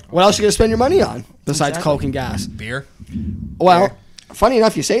start running. What else are you gonna spend your money on besides Exactly. coke and gas? Beer. Well, funny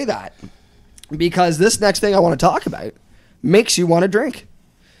enough you say that, because this next thing I want to talk about makes you want to drink.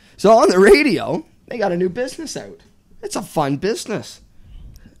 So on the radio, they got a new business out. It's a fun business.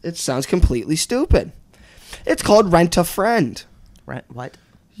 It sounds completely stupid. It's called Rent a Friend. Rent what?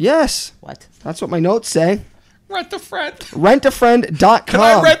 Yes, What? that's what my notes say. Rent a friend. Rentafriend.com. Can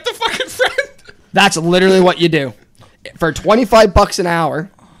I rent the fucking friend? That's literally what you do. For $25 an hour,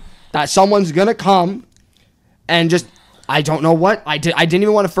 that someone's going to come and just, I don't know what. I didn't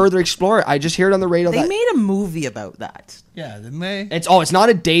even want to further explore it. I just hear it on the radio. They that made a movie about that. Yeah, didn't they? it's not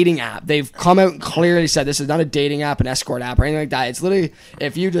a dating app. They've come out and clearly said this is not a dating app, an escort app, or anything like that. It's literally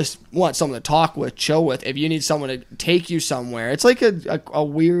if you just want someone to talk with, chill with, if you need someone to take you somewhere. It's like a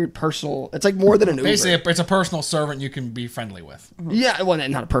weird personal, it's like more than an Uber. Basically, it's a personal servant you can be friendly with. Yeah, well,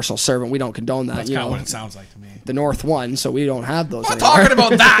 not a personal servant. We don't condone that. That's you kind of know, what it sounds like to me. the North one, so we don't have those I'm anymore. talking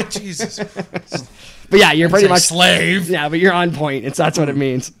about that. Jesus. But yeah, you're pretty Say much slave. Yeah, but you're on point. That's what it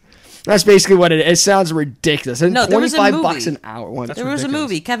means. That's basically what it is. It sounds ridiculous. And No, there was a $25 movie. an hour. What? There was a ridiculous.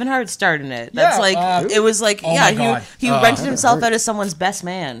 movie. Kevin Hart starred in it. That's Yeah, it was like, oh yeah, my God. he rented himself out as someone's best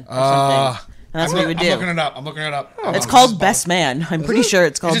man or something. And that's what he would I'm do. looking it up. I'm looking it up. It's called Best Man. I'm pretty sure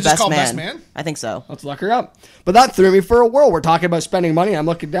it's called it just Best called Man. Best Man? I think so. Let's look her up. But that threw me for a whirl. We're talking about spending money. I'm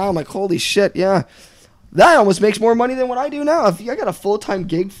looking down. I'm like, holy shit, yeah. That almost makes more money than what I do now. If I got a full-time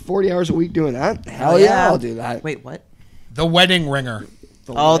gig, 40 hours a week doing that, hell yeah, I'll do that. Wait, what? The Wedding Ringer.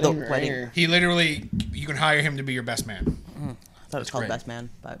 The the ringer. wedding. He literally, you can hire him to be your best man. I thought it was called great. Best Man,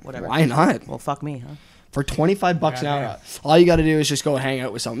 but whatever. Why not? Well, fuck me, huh? For $25 an hour, all you got to do is just go hang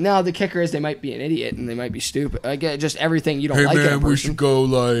out with someone. Now, the kicker is they might be an idiot and they might be stupid. I get just everything you don't like in a person. go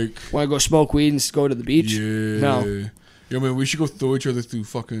like. Want to go smoke weed and go to the beach? Yeah. No. Yeah, man, we should go throw each other through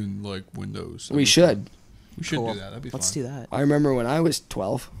fucking like windows. We should. We should Cool. do that. That'd be Let's fun. do that. I remember when I was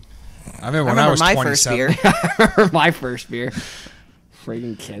 12. I remember I when I remember was my 27. first beer. My first beer.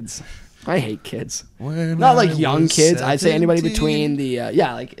 Friggin' kids. I hate kids. When Not like I young was kids. I'd say anybody 17, between the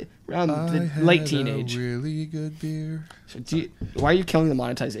like around I the had late a teenage. really good beer. So why are you killing the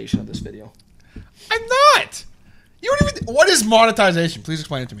monetization of this video? I'm not. You don't even. What is monetization? Please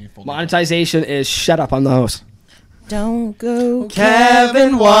explain it to me. in full detail. Monetization is shut up on the host. Don't go,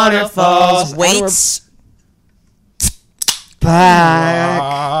 Kevin Waterfalls. Waits. Back.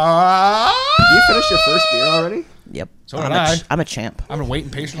 Ah! You finished your first beer already? Yep. So I'm did I. I'm a champ. I'm gonna wait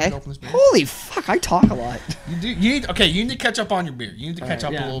and patiently Okay. open this beer. Holy fuck! I talk a lot. You need to catch up on your beer. You need to catch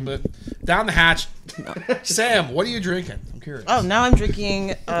up yeah. a little bit. Down the hatch. Sam, what are you drinking? I'm curious. Oh, now I'm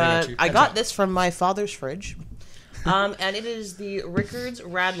drinking. got you. I Heads got up. this from my father's fridge, and it is the Rickards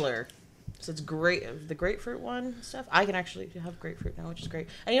Radler. So it's great, the grapefruit one and stuff. I can actually have grapefruit now, which is great.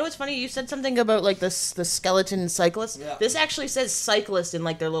 And you know what's funny? You said something about like the skeleton cyclist. Yeah. This actually says cyclist in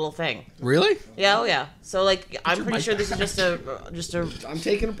like their little thing. Really? Yeah, oh yeah. So like, I'm your pretty mic sure this is just a I'm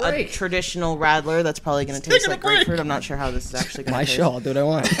taking a a break. traditional Radler that's probably going to taste taking a like break. grapefruit. I'm not sure how this is actually going to My taste. show. I'll do what I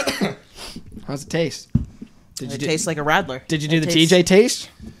want. How's it taste? It tastes like a Radler. Did you do It the tastes- TJ taste?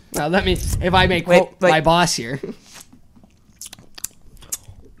 Now let me. If I may Wait, quote wait. my boss here.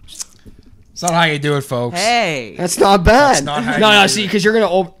 It's not how you do it, folks. Hey. That's not bad. That's not how no, you do see, it. because you're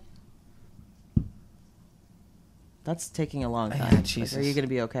gonna. That's taking a long Yeah, time. Like, Jesus. are you going to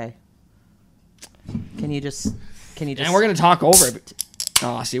be okay? Can you just? And we're gonna talk over it.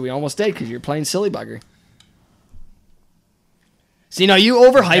 Oh, see, we almost did because you're playing silly bugger. See, no, you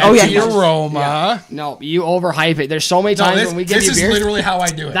overhype it. Oh, yeah, the yeah. aroma. No, you overhype it. There's so many No, times when we give this you is beers. literally how I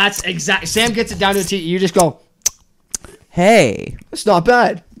do it. That's exact. Sam gets it down to a T. You just go, Hey. it's not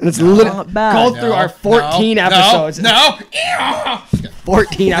bad. And it's literally Not bad. called through our 14 no, episodes. No.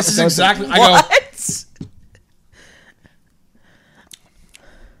 14 This is episodes. exactly. I What?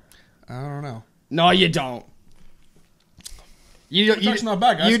 don't know. No, you don't. That's not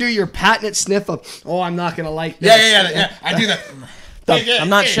bad, guys. You do your patented sniff of, oh, I'm not going to like this. Yeah. I do that. I'm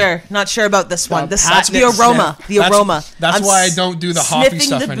not sure. Not sure about this one. This Pat's the aroma. sniff. The aroma. That's I'm why I don't do the hoppy sniffing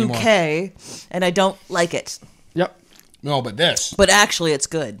stuff the anymore. bouquet, and I don't like it. Yep. No, but this. But actually, it's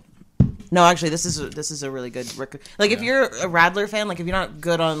good. No, actually, this is a really good record. Like, if you're a Radler fan, like if you're not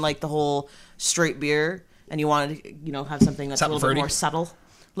good on like the whole straight beer, and you want to, have something that's Something a little fruity. bit more subtle,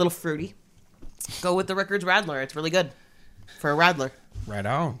 a little fruity, go with the Rickards Radler. It's really good for a Radler. Right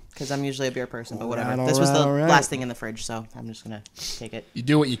on. Because I'm usually a beer person, but whatever. Right, This was the all right. last thing in the fridge, so I'm just gonna take it. You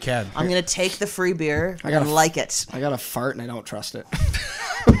do what you can. I'm gonna take the free beer gotta and like it. I got a fart and I don't trust it.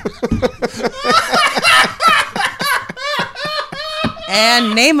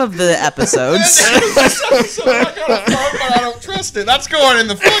 And name of the episodes. So I got a fart, but I don't trust it. That's going in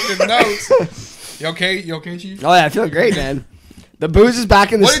the fucking notes. You okay? You okay, Chief? Oh, yeah, I feel great, man. The booze is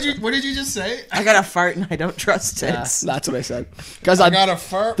back in the... What did you just say? I got a fart and I don't trust it. Yeah, that's what I said. Because I got a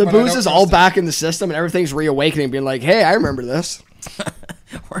fart. the but I booze don't is all trust it. back in the system and everything's reawakening, being like, hey, I remember this.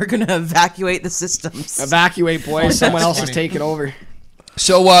 We're gonna evacuate the systems. Evacuate, boys. Someone else is funny. taking over.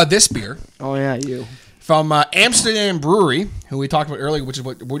 So this beer Oh, yeah, you. from Amsterdam Brewery, who we talked about earlier, which is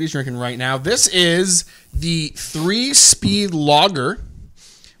what Woody's drinking right now. This is the 3-speed lager,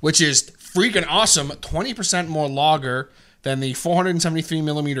 which is freaking awesome. 20% more lager than the 473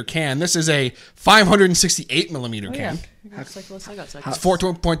 millimeter can. This is a 568 millimeter can. I got cyclists. It's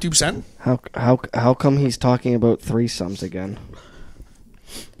 4.2%. How come he's talking about threesomes again?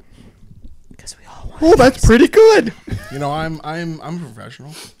 Because we all want. Oh, that's pretty good. You know, I'm a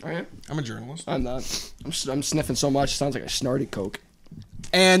professional. Right. I'm a journalist. I'm not. I'm sniffing so much, it sounds like a snorty Coke.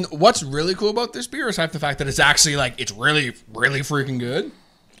 And what's really cool about this beer, aside from the fact that it's actually it's really, really freaking good,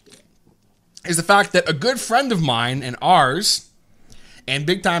 is the fact that a good friend of mine and ours, and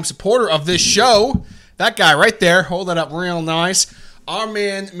big time supporter of this show, that guy right there, hold that up real nice, our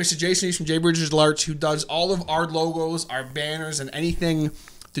man, Mr. Jason East from J. Bridges Larch, who does all of our logos, our banners, and anything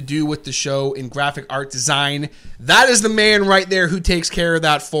to do with the show in graphic art design. That is the man right there who takes care of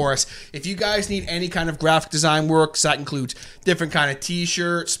that for us. If you guys need any kind of graphic design work, so that includes different kind of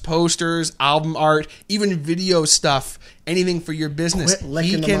t-shirts, posters, album art, even video stuff, anything for your business, Quit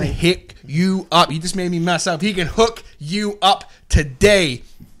licking he the can mic. hook you up. He just made me mess up. He can hook you up today.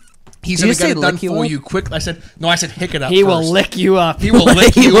 He's Did going you to get say it done lick you for up? you quick. I said hick it up He first. will lick you up. He will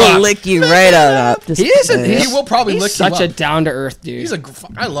lick He you will up. lick you right up. Just- He isn't. He will probably he's lick such you a up. down to earth dude. He's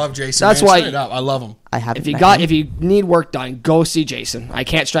I love Jason. That's man. why- Straight up, I love him. I haven't. if you need work done, go see Jason. I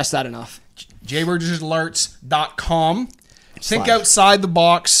can't stress that enough. jburgesalerts.com. Think Slash. outside the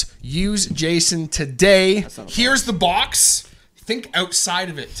box. Use Jason today. not a Here's the box. Think outside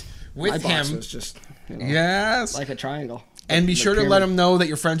of it My with box him. was just Yes. like a triangle. And be Like sure to let pyramid. him know that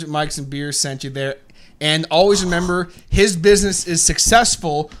your friends at Mike's and Beers sent you there. And always remember, his business is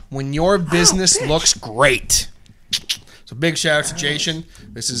successful when your business looks great. So big shout out to Jason.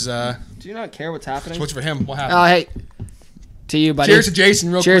 This is Do you not care what's happening? what's for him. What happened? Oh, hey. To you, buddy. Cheers to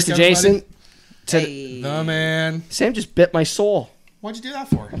Jason, real Cheers quick. to Jason. everybody. Hey. The man. Sam just bit my soul. What'd you do that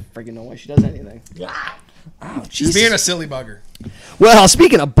for? Freaking know why she does anything. Oh, She's Jesus. being a silly bugger. Well,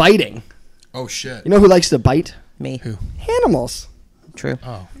 speaking of biting, Oh shit. you know who likes to bite? Me. Who? Animals. True.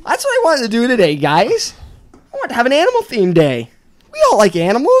 Oh. That's what I wanted to do today, guys. I want to have an animal theme day. We all like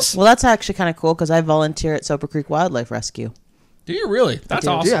animals. Well, that's actually kind of cool because I volunteer at Soper Creek Wildlife Rescue. Do you really? That's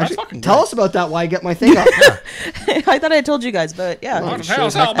awesome. Dude, That's actually, fucking tell great. us about that while I get my thing up. I thought I told you guys, but yeah. What the Sure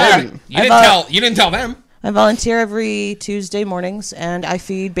hell's as heck all about it? didn't. You didn't tell them. I volunteer every Tuesday mornings, and I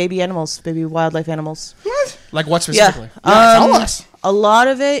feed baby animals, baby wildlife animals. What? Like what Yeah. specifically? Tell us. A lot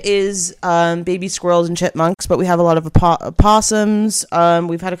of it is baby squirrels and chipmunks, but we have a lot of opossums.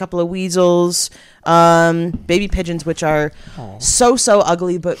 We've had a couple of weasels, baby pigeons, which are so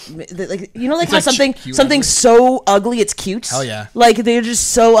ugly, but like you know, like It's how like something cute something's so ugly it's cute. Hell yeah. Like they're just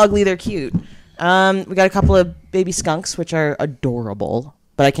so ugly they're cute. We got a couple of baby skunks, which are adorable,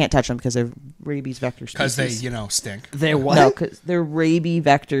 but I can't touch them because they're rabies vector species. Because they, stink. They what? No, because they're rabies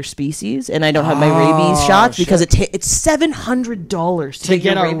vector species, and I don't have my rabies shots because it's $700 to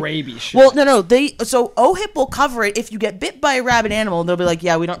get a rabies shot. Well, no. So OHIP will cover it if you get bit by a rabid animal. They'll be like,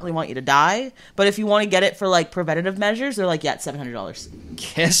 yeah, we don't really want you to die, but if you want to get it for like preventative measures, they're like, yeah, it's $700.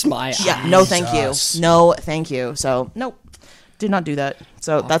 Kiss my ass. Yeah, no, thank Jesus. you. No, thank you. So nope. did not do that.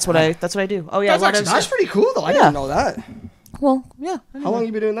 So that's what I do. Oh yeah, That's pretty cool though. I didn't know that. well, yeah. How long have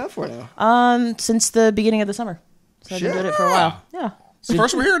you been doing that for now? Since the beginning of the summer. So I've been doing it for a while. Yeah. It's the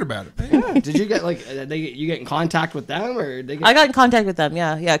first we're hearing about it. Yeah. Did you get you get in contact with them or they get? I got in contact with them,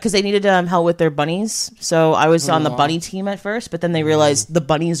 yeah, because they needed help with their bunnies. So I was on the bunny team at first, but then they realized the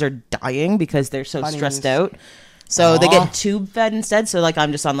bunnies are dying because they're so stressed out. So they get tube fed instead. So like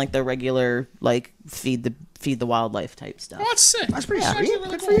I'm just on like the regular like feed the wildlife type stuff. Oh, that's sick. That's pretty sweet. Really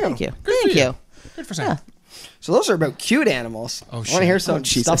Good cool. for you. Thank you. Good Thank for you. Good for Sam. So those are about cute animals. Oh, I want shit. to hear some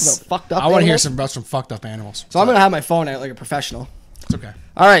stuff Jesus. about fucked up. I want to hear animals. some about some fucked up animals. So I'm gonna have my phone out like a professional. It's okay.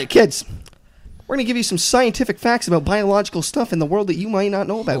 All right, kids. We're gonna give you some scientific facts about biological stuff in the world that you might not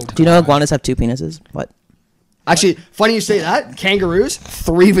know about. Do you know iguanas have 2 penises? What? Actually, funny you say that. Kangaroos,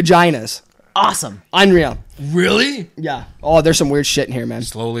 3 vaginas. Awesome. Unreal. Really? Yeah. Oh, there's some weird shit in here, man.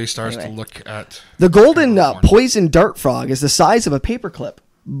 Slowly starts to Anyway. look at. The golden poison dart frog is the size of a paperclip,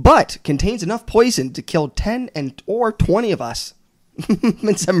 but contains enough poison to kill 10 or 20 of us.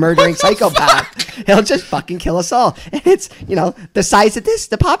 It's a murdering psychopath. He'll just fucking kill us all. And it's, the size of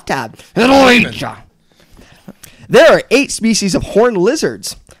the pop tab. It'll eat ya. There are 8 species of horned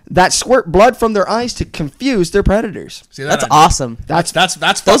lizards that squirt blood from their eyes to confuse their predators. See, that That's I- awesome. That's That's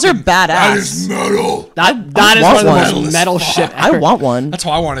Those are fucking- badass. That is metal. that is want one of the one. most metal shit I ever. want one. That's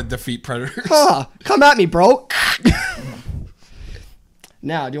how I want to defeat predators. Ah, come at me, bro.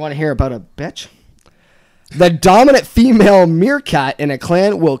 Now, do you want to hear about a bitch? The dominant female meerkat in a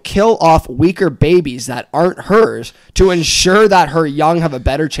clan will kill off weaker babies that aren't hers to ensure that her young have a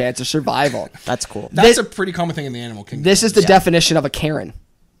better chance of survival. That's cool. That's a pretty common thing in the animal kingdom. This is the definition of a Karen.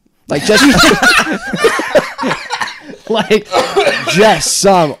 Like just like just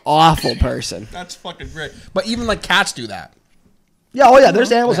some awful person. That's fucking great. But even like cats do that. Yeah, oh yeah,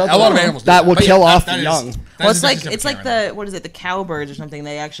 there's animals out there A lot of animals do that will But kill yeah, off that the is- young. that Well, is it's a like different it's like Karen. the cowbirds or something.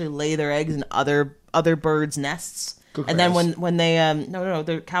 They actually lay their eggs in other birds' nests. Cuckoos. And then when they no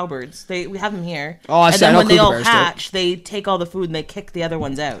they're cowbirds. We have them here. Oh, I and see, I then know when they all kookaburras do. hatch, they take all the food and they kick the other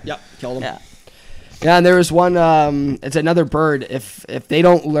ones out. Yep, kill them. Yeah. Yeah, and there was one. It's another bird. If they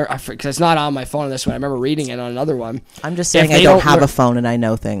don't learn, because it's not on my phone. This one, I remember reading it on another one. I'm just saying If I they don't don't have lear- a phone and I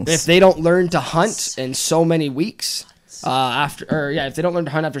know things. If they don't learn to hunt in so many weeks, if they don't learn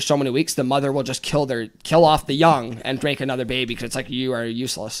to hunt after so many weeks, the mother will just kill off the young and make another baby because it's like you are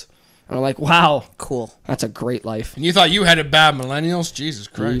useless. And I'm like, wow, Cool. that's a great life. And you thought you had it bad, millennials? Jesus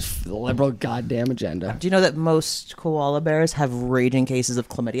Christ. The liberal goddamn agenda. Do you know that most koala bears have raging cases of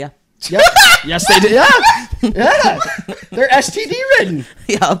chlamydia? Yep. Yes, they do. Yeah, yeah. They're STD ridden.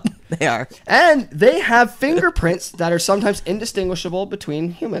 Yeah, they are. And they have fingerprints that are sometimes indistinguishable between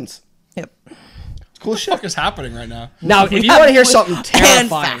humans. Yep. Cool What the shit. fuck is happening right now? Now, if you have- want to hear we- something and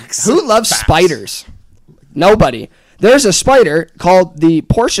terrifying, facts. who loves spiders? Nobody. There's a spider called the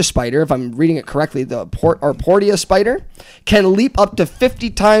Portia spider, if I'm reading it correctly, the Portia spider, can leap up to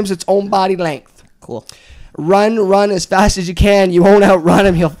 50 times its own body length. Cool. Run as fast as you can. You won't outrun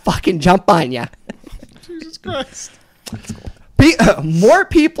him. He'll fucking jump on you. Jesus Christ. More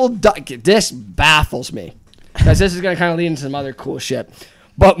people die. This baffles me because this is going to kind of lead into some other cool shit.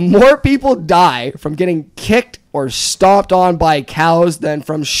 But more people die from getting kicked or stomped on by cows than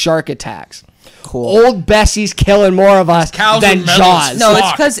from shark attacks. Cool. Old Bessie's killing more of us Cows than are metal Jaws. as No,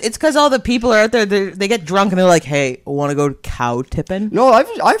 Fuck. it's because all the people are out there. They get drunk and they're like, "Hey, want to go cow tipping?" No,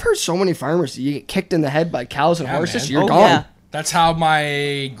 I've heard so many farmers, you get kicked in the head by cows and Yeah, horses, man. you're Oh, gone. yeah. That's how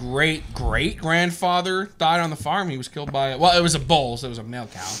my great grandfather died on the farm. He was killed by it was a bull, so it was a male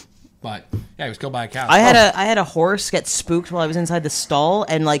cow. But yeah, he was killed by a cow. I had a horse get spooked while I was inside the stall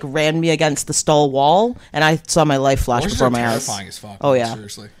and like ran me against the stall wall, and I saw my life flash Horses before are my eyes. terrifying as fuck. Oh yeah,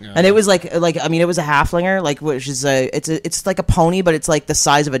 seriously. Yeah. And it was like I mean it was a halflinger, like which is it's like a pony, but it's like the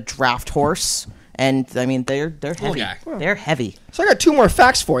size of a draft horse, and I mean they're heavy. guy. They're heavy. So I got 2 more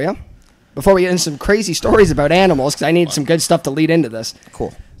facts for you before we get into some crazy stories about animals because I need some good stuff to lead into this.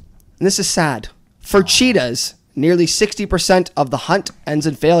 Cool. And this is sad. For cheetahs, nearly 60% of the hunt ends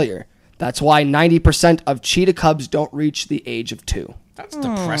in failure. That's why 90% of cheetah cubs don't reach the age of 2. That's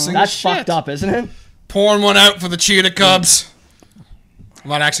depressing. That's as shit. fucked up, isn't it? Pouring one out for the cheetah cubs.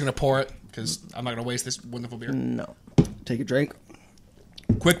 I'm not actually gonna pour it because I'm not gonna waste this wonderful beer. No. Take a drink.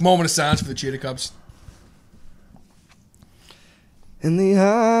 Quick moment of silence for the cheetah cubs. In the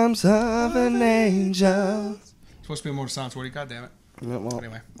arms of an angel. It's supposed to be a moment of silence. What do you got? Damn it. Well,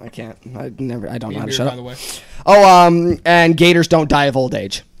 Anyway. I can't. I don't know how Beer, to shut by up. the way. Oh, and gators don't die of old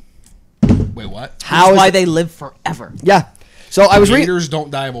age. Wait, what? How That's is why it- they live forever. Yeah. So I was reading. Gators don't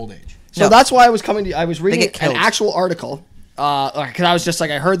die of old age. So No. that's why I was coming to. I was reading get an killed. actual article because I was just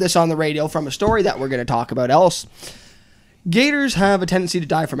like I heard this on the radio from a story that we're going to talk about else. gators have a tendency to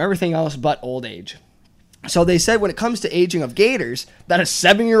die from everything else but old age. So they said when it comes to aging of gators, that a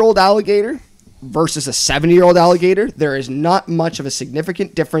 7-year-old alligator versus a 70-year-old alligator, there is not much of a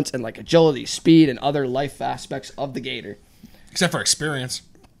significant difference in like agility, speed, and other life aspects of the gator. Except for experience.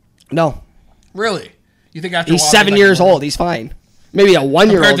 No. Really? You think after a He's while, 7 years old. He's fine. Maybe a 1-year-old.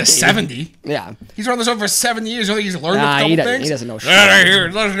 Compared to gator. 70? Yeah. He's run this over for 7 years. You think he's learned Nah, a couple he doesn't- things? he doesn't know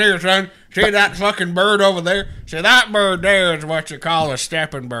shit. Listen here, son. See that fucking bird over there? See, that bird there is what you call a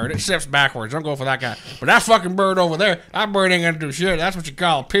stepping bird. It steps backwards. Don't go for that guy. But that fucking bird over there, that bird ain't gonna do shit. That's what you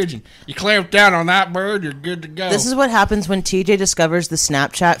call a pigeon. You clamp down on that bird, you're good to go. This is what happens when TJ discovers the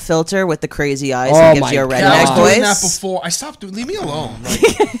Snapchat filter with the crazy eyes Oh and gives my you a God. Yeah, I redneck was doing that voice. before. I stopped doing. Leave me alone.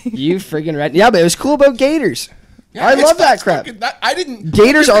 Like, You friggin' red. Yeah, but it was cool about gators. yeah, I it's love that fucking- crap. I didn't.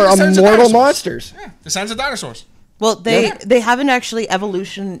 Gators I are didn't think the sense of immortal dinosaurs. monsters. Yeah, the sense of dinosaurs. Well, they haven't actually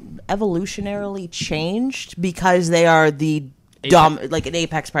evolutionarily changed because they are the like an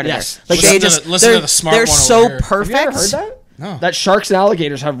apex predator. Yes. Like Listen they to just the- listen they're, to the smart they're one over so here. Have perfect. you ever heard that? No. That sharks and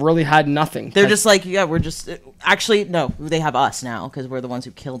alligators have really had nothing. They're just like, yeah, we're just actually no, they have us now because we're the ones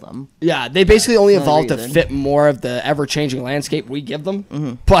who kill them. Yeah, they basically only no evolved to reason. fit more of the ever-changing landscape we give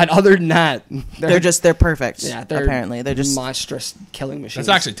them. But other than that, They're perfect. yeah, they're apparently they're just monstrous killing machines.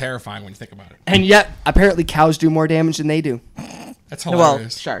 That's actually terrifying when you think about it. And yet, apparently, cows do more damage than they do. That's well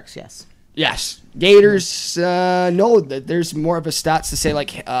hilarious. sharks. Yes. Yes, gators. No, there's more of a stats to say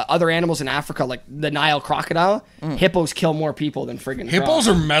like other animals in Africa, like the Nile crocodile. Hippos kill more people than friggin' Hippos frogs.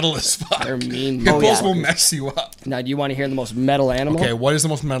 are metal as fuck. They're mean. Hippos Oh, yeah. will mess you up. Now, do you want to hear the most metal animal? Okay, what is the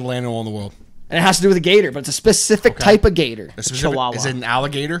most metal animal in the world? And it has to do with a gator, but it's a specific type of gator. A specific- Chihuahua. Is it an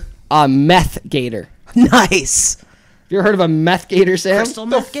alligator? A meth gator. Nice. You ever heard of a meth gator, Sam? Crystal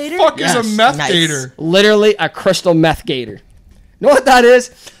meth gator. Fuck Yes. is a meth Nice. gator? Literally a crystal meth gator. You know what that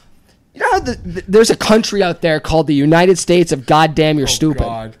is? You know how there's a country out there called the United States of Goddamn You're Stupid.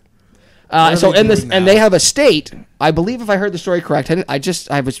 God. So What are they in this, doing and now? they have a state. I believe if I heard the story correct,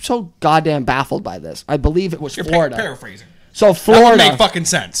 I was so goddamn baffled by this. I believe it was You're Florida. paraphrasing. So That would Florida make fucking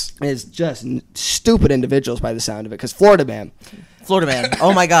sense. is just stupid individuals by the sound of it. Because Florida man, Florida man.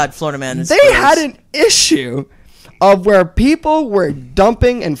 Oh my God, Florida man. Is they had an issue of where people were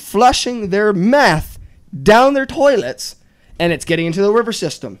dumping and flushing their meth down their toilets, and it's getting into the river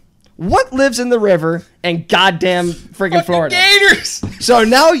system. What lives in the river and goddamn friggin' Florida? Gators. So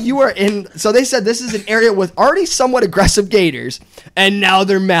now you are in. So they said this is an area with already somewhat aggressive gators, and now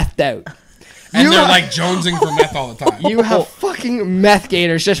they're methed out. And You they're have- like jonesing for meth all the time. You have fucking meth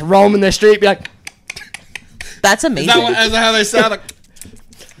gators just roaming the street, be like, That's amazing. is that how they sound? Like,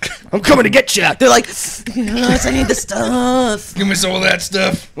 "I'm coming to get you." They're like, yes, I need the stuff. give me some of that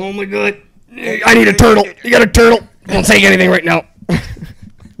stuff. Oh my god, I need a turtle. You got a turtle? Don't take anything right now.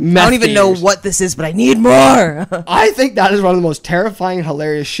 I don't even know what this is, but I need more. I think that is one of the most terrifying,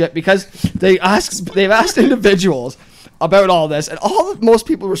 hilarious shit because they've asked individuals about all this, and all that most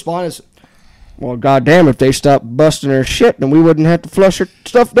people respond is, "Well, goddamn, if they stopped busting their shit, then we wouldn't have to flush our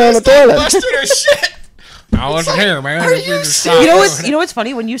stuff down the toilet." Busted her shit. Now listen here, man. Are If you just serious? stop- You know what's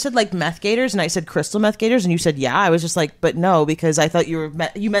funny? When you said like meth gators and I said crystal meth gators and you said yeah, I was just like, but no, because I thought you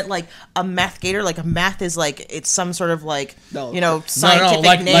meant like a meth gator. Like a meth is like it's some sort of like No. scientific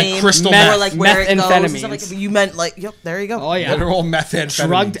like name crystal or meth. like where it goes. And stuff like, Methamphetamines. but you meant like yep, there you go. Oh yeah, Literal methamphetamines.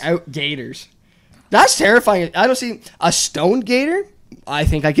 drugged out gators. That's terrifying. I don't see a stoned gator. I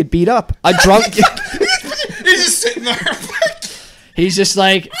think I could beat up a drunk. He's just sitting there. He's just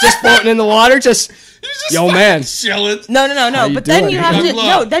like floating in the water. Just He's just Yo, fucking man. chilling. No. you But then doing? you have Young to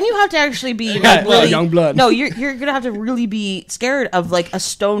blood. then you have to actually be Yeah, like, really young blood. No, you're gonna have to really be scared of like a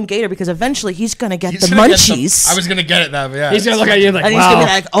stone gator because eventually he's gonna get He's the gonna get some- munchies. I was gonna get it that, yeah. he's gonna look at you like, and he's gonna "Wow,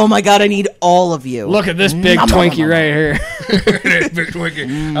 be like, "Oh my god, I need all of you." look at this big Nom, nom, Twinkie nom, nom. right here." Big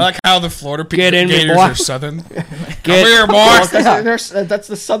Twinkie. I like how the Florida Get in, Gators boy. are southern. Get, Come here, boy. Well, that's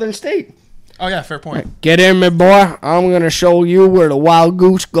the southern state. Oh yeah, fair point. Get in, me boy. I'm gonna show you where the wild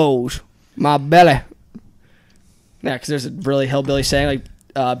goose goes. My belly. Yeah, because there's a really hillbilly saying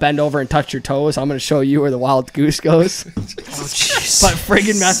like, "Bend over and touch your toes. I'm gonna show you where the wild goose goes." But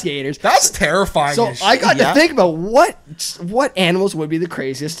friggin' meth gators. That's terrifying. So as shit. I got Yeah. to think about what animals would be the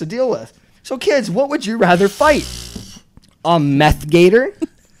craziest to deal with. So kids, what would you rather fight? A meth gator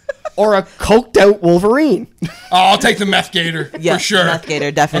or a coked out Wolverine? Oh, I'll take the meth gator Yeah, for sure. meth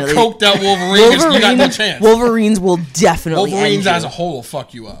gator, definitely. A coked out Wolverine, you got no chance. Wolverines will definitely Wolverines end as you. a whole will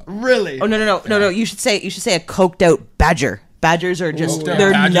fuck you up. Really? Oh no! You should say a coked out badger. Badgers are just Coked out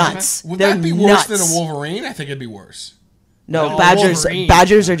they're badgers. nuts. Would they're that be nuts. worse than a Wolverine? I think it'd be worse. No, badgers. Wolverine.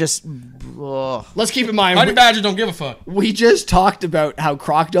 Badgers are just. Ugh. Let's keep in mind, Honey badger don't give a fuck. we just talked about how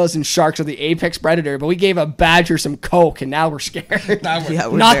crocodiles and sharks are the apex predator, but we gave a badger some coke, and now we're scared. Nah, we're- Yeah,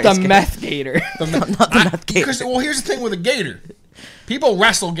 we're Not very the scared. meth gator. Not the meth gator. Because well, here's the thing with a gator. People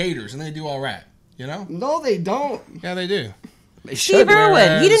wrestle gators and they do all right. You know? No, they don't. Yeah, they do. They Steve should. Irwin.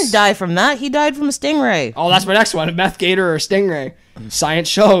 whereas- He didn't die from that. He died from a stingray. Oh, that's my next one. A meth gator or a stingray. Science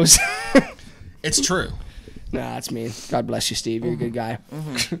shows. It's true. Nah, that's me. God bless you, Steve. You're a good guy.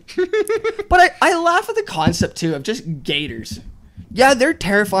 But I laugh at the concept, too, of just gators. Yeah, they're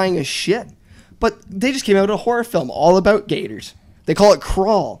terrifying as shit. But they just came out with a horror film all about gators. They call it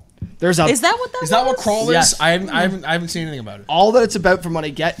Crawl. There's a... Is that what that Is that what was? crawl is? Yes. I haven't seen anything about it. all that it's about from what I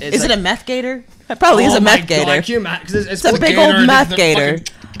get is... Is like, it a meth gator? It probably is Oh a my meth gator. God, can you imagine? 'Cause It's a supposed- big gator, old meth the gator.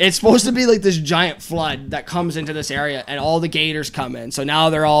 fucking- it's supposed to be like this giant flood that comes into this area, and all the gators come in. So now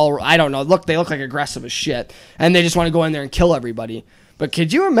they're all, I don't know, they look like aggressive as shit, and they just want to go in there and kill everybody. But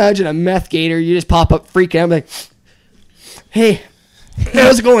could you imagine a meth gator? You just pop up freaking out, like, hey,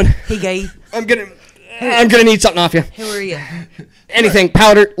 how's it going? Hey, gay. I'm gonna need something off you. Who are you? Anything,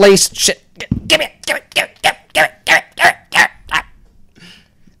 powder, lace, shit. Give me it, give it, give it, give it, give it, give it, give it, give it.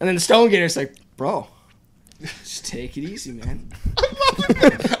 And then the stone gator's like, bro, just take it easy, man.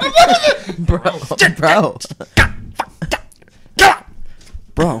 Bro.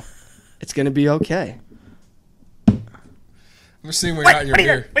 Bro, it's gonna be okay. I'm just seeing what you got in your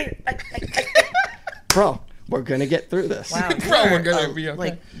beer. Bro, we're gonna get through this. Wow. Bro, we're gonna be okay.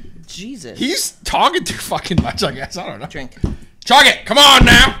 Like, Jesus. He's talking too fucking much, I guess. I don't know. Drink. Chug it. Come on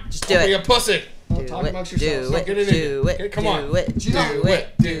now. Just do Don't it. Be a pussy. Do talk it, amongst do yourselves. it, Get it in do here. it, Come do on. it, do Do it,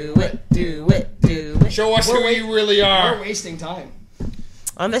 it, do it, do it, do it. Show us who you really We're are. wasting time.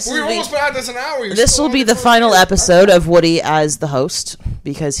 This We've almost been at this an hour. You're this still will on be your the first final beer. episode of Woody as the host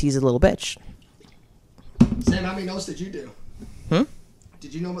because he's a little bitch. Sam, how many notes did you do?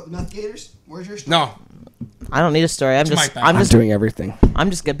 Did you know about the meth gators? Where's your story? No. I don't need a story. I'm my just, bad. I'm just, doing everything.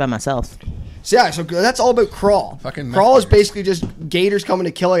 I'm just good by myself. So yeah, so that's all about Crawl. Fucking meth Crawl is gators. basically just gators coming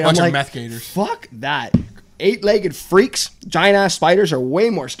to kill you. Bunch I'm of like, meth gators. fuck that. 8-legged freaks, giant ass spiders are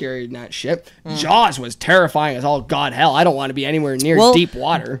way more scary than that shit. Jaws was terrifying as all god hell. I don't want to be anywhere near Well, deep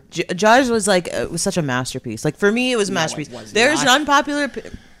water. Jaws was like it was such a masterpiece. Like for me, it was a masterpiece. was There's not. an unpopular.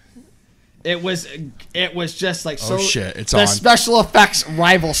 It was just like so. Oh, shit, it's the on. special effects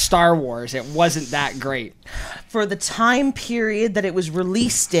rival Star Wars. It wasn't that great. For the time period that it was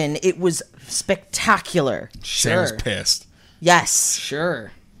released in, it was spectacular. Sam's Sure. pissed. Yes.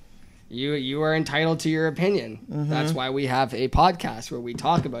 Sure. You are entitled to your opinion. That's why we have a podcast where we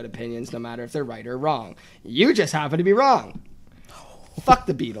talk about opinions no matter if they're right or wrong. You just happen to be wrong. Fuck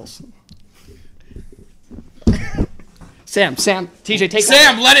the Beatles. Sam, TJ, take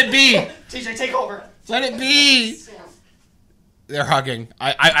Sam, over. let it be. TJ, take over. Let it be. They're hugging.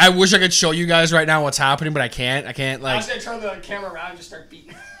 I wish I could show you guys right now what's happening, but I can't. I can't, I like... was going to turn the camera around and just start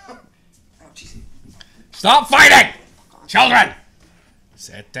beating. Oh, jeez. Stop fighting! Children!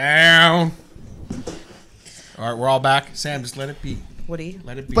 Sit down. All right, we're all back. Sam, just let it be. Woody,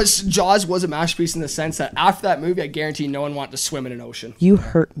 Let it be. But Jaws was a masterpiece in the sense that after that movie, I guarantee no one wanted to swim in an ocean. you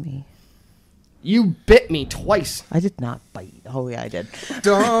hurt me. You bit me twice. I did not bite. Oh yeah, I did.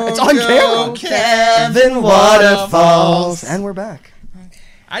 Don't It's on go, camera. Kevin Waterfalls. And we're back.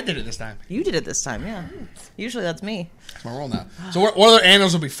 I did it this time. You did it this time, yeah. Usually that's me. It's my role now. So what other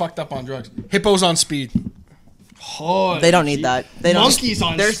animals will be fucked up on drugs? Hippos on speed. Oh, They don't need that. They don't. Monkeys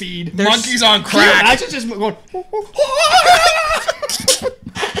on there's- speed. there's- Monkeys on Can you crack. imagine just going.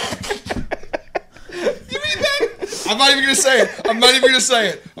 I'm not even gonna say it. I'm not even gonna say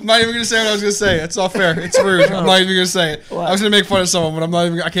it. I'm not even gonna say what I was gonna say. It's not fair. It's rude. I'm not even gonna say it. I was gonna make fun of someone, but I'm not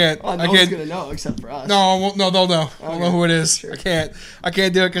even. I can't. Oh, no I one's can't. gonna know except for us. No, I won't, no, they'll know. I don't know who it is. Sure. I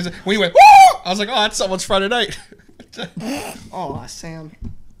can't do it because when you went, woo! I was like, oh, that's someone's Friday night. Oh, Sam.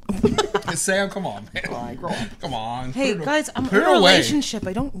 Sam, come on, man. I grow up. Come on. Hey Put it- guys, I'm put in it a away. relationship.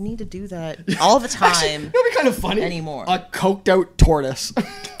 I don't need to do that all the time. That'd be kind of funny. Anymore. A coked out tortoise.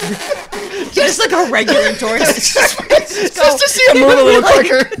 Just like a regular tortoise. Just to see him move a little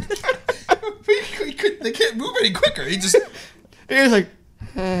quicker. They can't move any quicker. He just He was like.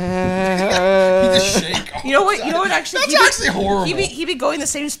 he just shake. Oh, You know what? You know what? Actually, That's actually horrible. He'd be going the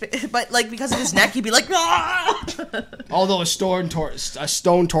same, but like because of his neck, he'd be like, "Ah!" Although a stone tortoise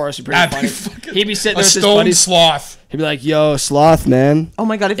would be That'd pretty be funny. fucking- He'd be sitting a there with his stone buddies. sloth. He'd be like, "Yo, sloth, man. Oh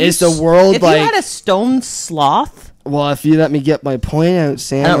my god! If Is you, the world if like- you had a stone sloth, Well, if you let me get my point out,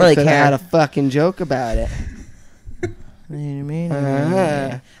 Sam, I don't really could've care. had a fucking joke about it."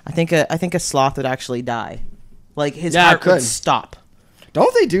 I think a sloth would actually die. Like his Yeah, it heart would could. stop.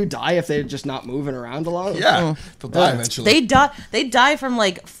 Don't they die if they're just not moving around a lot? Yeah, they'll die eventually. They die from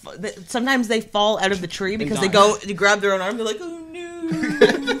like. Sometimes they fall out of the tree because they go to grab their own arm. They're like, oh no.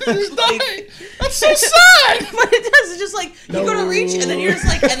 That's so sad. But it does. It's just like you go to reach, and then you're just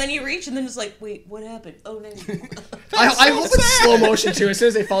like, and then you reach, and then it's like, wait, what happened? Oh no. I hope it's slow motion too. As soon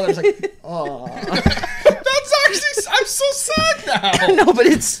as they fall, it's like, oh. That's actually. I'm so sad now. No, but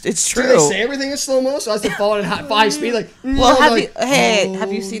it's Do true. they say everything in slow mo? So as they fall at 5 speed, like. Well, like,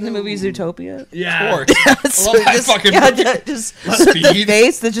 have you seen the movie Zootopia? Yeah. Of course. I love that fucking movie. just Speed. the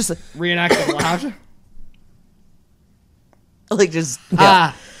face that just Reenact the laughter. like just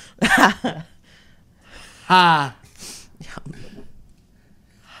Ha. Ha.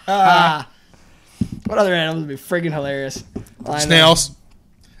 What other animals would be friggin' hilarious? Snails.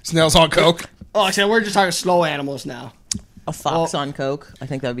 Snails on coke. Oh, actually, we're just talking slow animals now. a fox on coke. I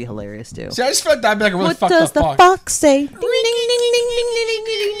think that would be hilarious too. See, I just feel like that'd be like a really What fucked does up the fox. fox say?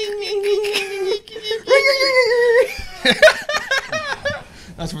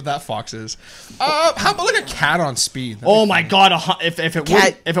 That's what that fox is. How about like a cat on speed? Oh my god! If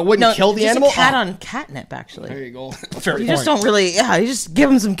it wouldn't kill the just animal, a cat on catnip actually. there you go. Fair You point. just don't really, you just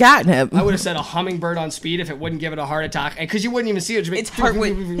give him some catnip. I would have said a hummingbird on speed if it wouldn't give it a heart attack, and because you wouldn't even see it. Its heart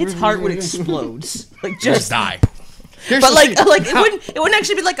would explode. Like Just just die. Here's But the like thing. it wouldn't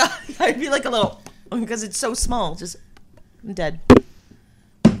actually be like a it'd be like a little because it's so small, just dead.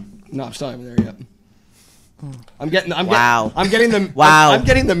 No, I'm still not even there yet. I'm getting Wow. I'm getting the Wow. I'm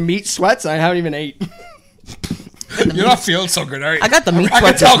getting the meat sweats. I haven't even ate. You're not feeling so good, are you? I got the meat I can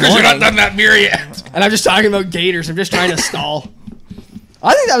sweats tell this because you're not morning. done that beer yet. And I'm just talking about gators. I'm just trying to stall.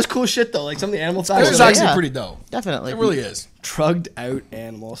 I think that was cool shit though. Like some of the animal It facts. was are actually yeah. pretty dope. Definitely. It really is. drugged out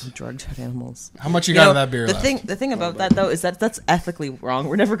animals. drugged animals. How much you You got know, of that beer the left? thing about that though is that's ethically wrong.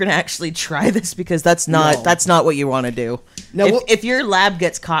 We're never going to actually try this because that's not what you want to do. No, if, well- if your lab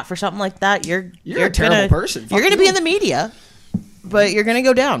gets caught for something like that, you're a terrible person. You're Fuck going to be you. in the media, but you're going to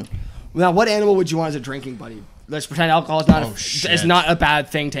go down. Now, what animal would you want as a drinking buddy? Let's pretend alcohol is not Oh, shit. is not a bad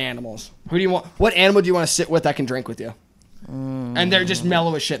thing to animals. Who do you want? What animal do you want to sit with that can drink with you? And they're just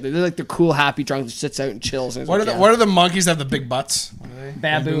mellow as shit. They're like the cool, happy drunk that sits out and chills. And is What like, are the yeah. What are the monkeys that have the big butts? What are they?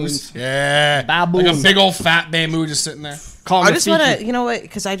 Baboons. Yeah. Baboons. Like a big old fat bamboo just sitting there. Call 'em I a just want Fiki. to, you know what?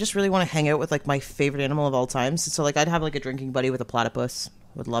 Because I just really want to hang out with like my favorite animal of all time. So like I'd have like a drinking buddy with a platypus.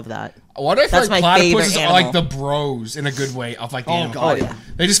 Would love that. What if That's like my platypuses favorite are like animal. the bros in a good way of like the Oh, animal? God, yeah.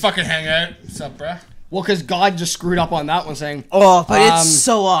 They just fucking hang out. What's up, bruh? Well, because God just screwed up on that one, saying, Oh, but Um, it's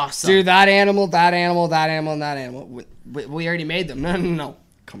so awesome. "Dude, that animal, that animal, that animal, and that animal. We already made them. No.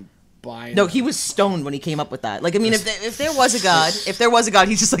 Combine. No, he was stoned when he came up with that. Like, I mean, if there was a god,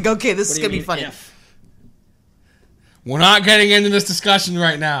 he's just like, okay, this is What do gonna you be funny. mean, if? We're not getting into this discussion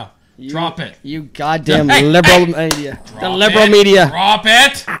right now. Drop it. You goddamn Hey, liberal hey. media. The Drop liberal it. media. Drop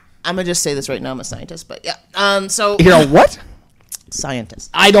it. I'm gonna just say this right now. I'm a scientist, but yeah. So You know what? scientist.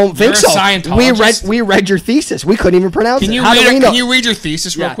 I don't think You're a so. Scientologist? We read your thesis. We couldn't even pronounce Can it. you How do we read? know? Can you read your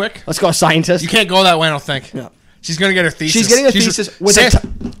thesis real Yeah. quick? Let's go, scientist. You can't go that way. I don't think. No. She's gonna get her thesis. She's getting a thesis with a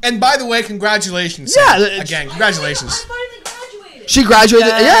and by the way, congratulations. Yeah, Sam. it's- Again, congratulations. finally graduated. She graduated.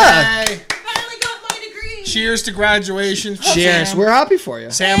 Yeah. Yay. Finally got my degree. Cheers to graduation. Cheers. Sam. We're happy for you.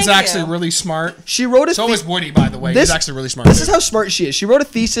 Sam's Thank actually you. really smart. She wrote a So the- is Woody, by the way. This- He's actually really smart. This too. is how smart she is. She wrote a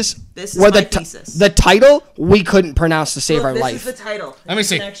thesis This is where my the thesis. the title we couldn't pronounce to save Look, our this life. is the title. Let me You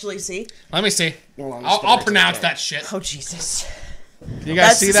see. can actually see. Let me see. Hold on, I'll pronounce that shit. Oh Jesus. You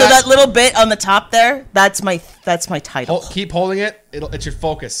guys see that? So that little bit on the top there, that's my title. Keep holding it. It should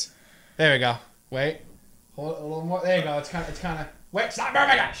focus. There we go. Wait. Hold it a little more. There you go. It's kind of. Wait. Stop. Oh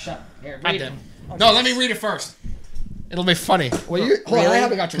my God. Shut up. Here, read it. No, let me read it first. It'll be funny. Well, you, hold on, I Really?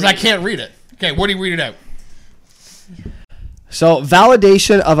 haven't got to Because I can't read it. Okay, Woody, read it out. So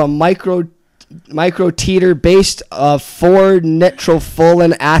validation of a microteeter based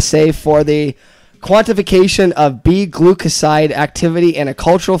 4-nitrofuran assay for the quantification of B-glucoside activity in a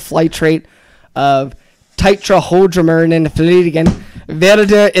cultural flight trait of tetrahydromernin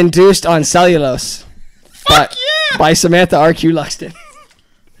verde induced on cellulose. Fuck yeah! By Samantha R.Q. Luxton.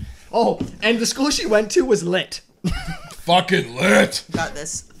 Oh, and the school she went to was lit. Fucking lit. Got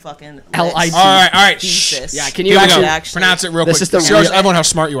this fucking L.I.T. All right. Shh. thesis. Yeah, can you Here we go. actually- Pronounce it real This quick. is the Show real- everyone how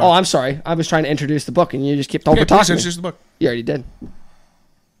smart you Oh, are. I'm sorry. I was trying to introduce the book, and you just kept over Okay, please talking. to me. introduce the book. You already did.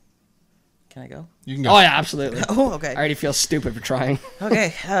 Can I go? You can go. Oh yeah, absolutely. Oh, I okay. already feel stupid for trying.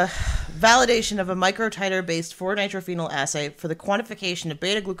 Okay. Validation of a microtiter-based 4-nitrophenol assay for the quantification of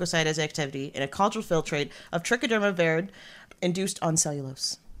beta-glucosidase activity in a cultural filtrate of Trichoderma verde induced on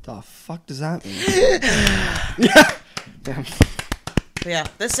cellulose. The fuck does that mean? Damn. But yeah,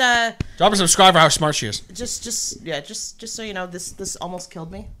 this Drop a subscribe for how smart she is. just so you know, this almost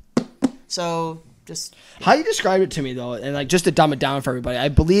killed me. So just How you described it to me though, and like just to dumb it down for everybody, I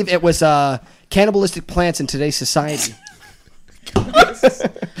believe it was cannibalistic plants in today's society.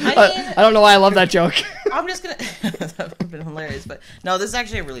 I don't know why I love that joke. I'm just gonna. That would have been hilarious, but no, this is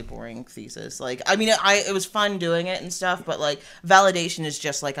actually a really boring thesis. Like, I mean, it was fun doing it and stuff, but like, validation is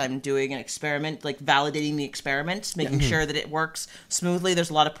just like I'm doing an experiment, like validating the experiment, making sure that it works smoothly. There's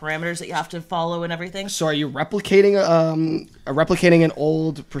a lot of parameters that you have to follow and everything. So, are you replicating an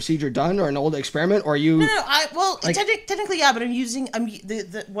old procedure done or an old experiment, or are you? No. Technically, yeah, but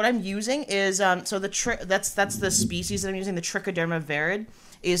what I'm using is so that's the species that I'm using. The Trichoderma virid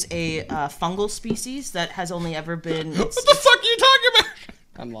is a fungal species that has only ever been. What the fuck are you talking about?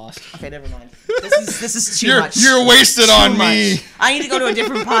 I'm lost. Okay, never mind. This is too much. You're wasted on me. I need to go to a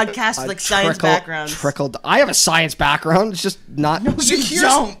different podcast with like science backgrounds. I have a science background. It's just not. No, you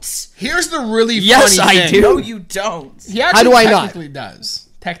don't. Here's the really Yes, funny thing. I do. No, you don't. He actually How do I not? technically does.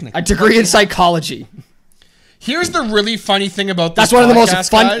 Technically. A degree in psychology. Here's the really funny thing about this That's one of the most podcast,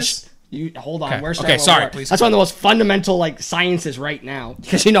 fun. guys. You hold on. Okay. Where's Okay, sorry, please. That's one of the most fundamental like sciences right now,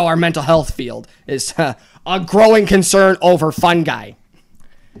 because you know our mental health field is a growing concern over fungi.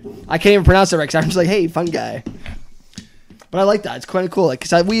 I can't even pronounce it right because I'm just like, hey, fun guy. But I like that. It's quite cool. Like,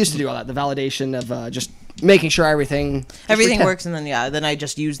 because we used to do all that, the validation of just making sure everything works, and then I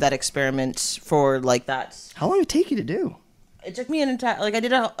just use that experiment for like that. How long did it take you to do? It took me an entire like I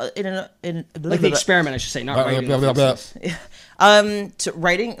did Like the experiment, I should say, not writing. To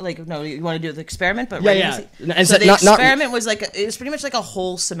writing, like, no, you want to do the experiment, but yeah. And so the experiment was like it was pretty much like a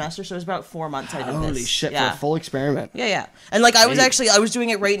whole semester, so it was about 4 months. I did this. Holy shit, yeah. for a full experiment. Yeah, and like I was doing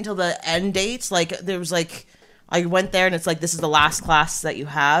it right until the end dates. Like there was like I went there and it's like this is the last class that you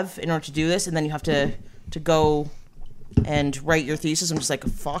have in order to do this, and then you have to go and write your thesis. I'm just like,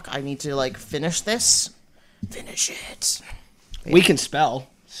 fuck, I need to like finish it. We can spell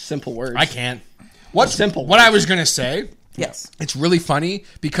simple words. I can't. What simple? What I was gonna say. Yes. It's really funny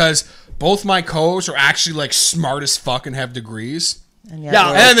because both my co-hosts are actually like smart as fuck and have degrees. And Yeah,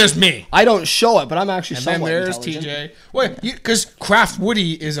 And then there's me. I don't show it, but I'm actually And then somewhat there's intelligent. TJ. Wait, because Craft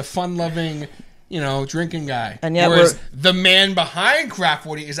Woody is a fun-loving, drinking guy. And yet whereas the man behind Craft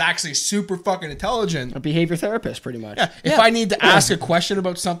Woody is actually super fucking intelligent. A behavior therapist, pretty much. Yeah. If I need to ask a question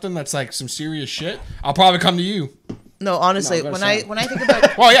about something that's like some serious shit, I'll probably come to you. No, honestly, No, go to when I Sam. think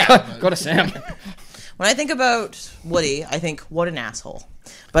about Well, yeah. Go to Sam. when I think about Woody, I think what an asshole.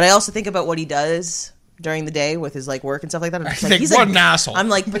 But I also think about what he does during the day with his like work and stuff like that. I'm just like, what an asshole. I'm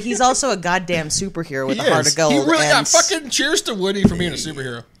like, but he's also a goddamn superhero with He a heart is. of gold. He really, and fucking cheers to Woody for being a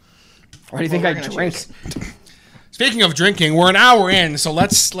superhero. Why do you think we're I gonna drink? cheers. Speaking of drinking, we're an hour in, so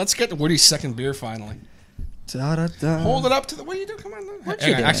let's get to Woody's second beer finally. Da-da-da. Hold it up to the. What are you doing? Come on. What Hang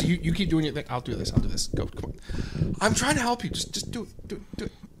you on, doing? Actually, you keep doing your thing. I'll do this. Go. Come on. I'm trying to help you. Just do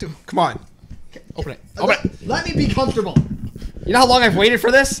it. Come on. Open it. Let me be comfortable. You know how long I've waited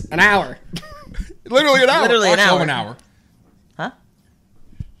for this? An hour. Literally an hour. Literally an Actually, hour. over an hour. Huh?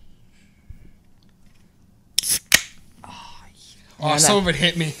 Oh, some of it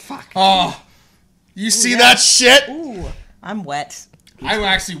hit me. Fuck. Oh, you see that shit? Ooh, I'm wet. I'm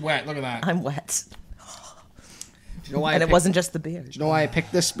actually wet. Look at that. I'm wet. Do you know why? And it wasn't just the beer. Do you know why I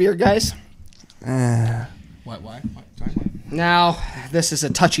picked this beer, guys? Why? Sorry, what? Now, this is a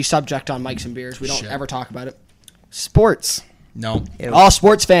touchy subject on Mikes and Beers. We don't Shit. ever talk about it. Sports. No. Ew. All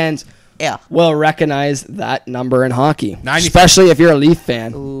sports fans Yeah. will recognize that number in hockey, 90. especially if you're a Leaf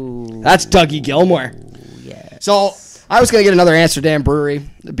fan. Ooh. That's Dougie Gilmore. Yeah. So I was gonna get another Amsterdam Brewery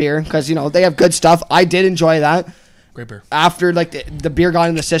beer because they have good stuff. I did enjoy that. Great beer. After like the beer got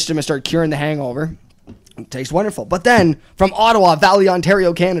in the system and started curing the hangover, it tastes wonderful. But then from Ottawa Valley,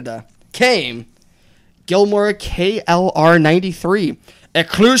 Ontario, Canada, came Gilmore KLR 93, a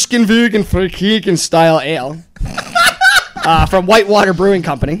Kluschenwegen Frikigen style ale from Whitewater Brewing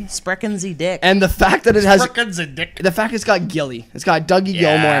Company. Sprechen Sie Dick. And the fact that it has Frickin' the dick. the fact it's got Gilly, it's got Dougie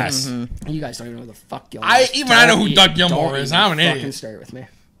Yes. Gilmore. You guys don't even know who the fuck Gilmore is. I know who Doug Gilmore is. I'm an Fucking idiot. start with me.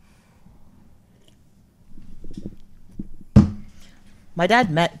 My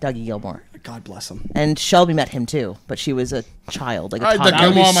dad met Dougie Gilmore, God bless him. and Shelby met him too, but she was a child, like a All right, toddler. Doug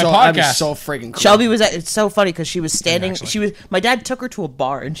Gilmore on my That'd be podcast. so friggin' cool. Shelby was. It's so funny because she was standing. actually. My dad took her to a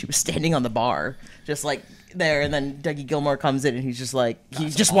bar and she was standing on the bar, just like there. And then Dougie Gilmore comes in and he's just like he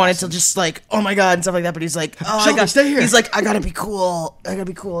just wanted to just like oh my god and stuff like that. But he's like oh Shelby, stay here. He's like I gotta be cool.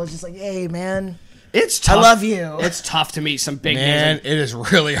 It's just like hey man. It's tough. I love you. It's tough to meet some big Man, names. it is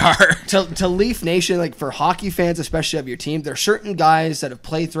really hard. To Leaf Nation, like for hockey fans, especially of your team, there are certain guys that have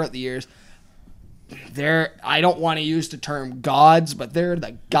played throughout the years. I don't want to use the term gods, but they're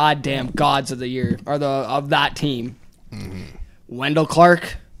the goddamn gods of the year, or of that team. Mm-hmm. Wendell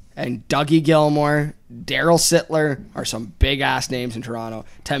Clark and Dougie Gilmore, Daryl Sittler are some big-ass names in Toronto.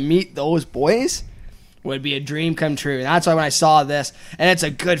 To meet those boys would be a dream come true. And that's why when I saw this, and it's a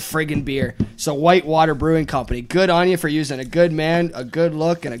good friggin' beer. So Whitewater Brewing Company, good on you for using a good man, a good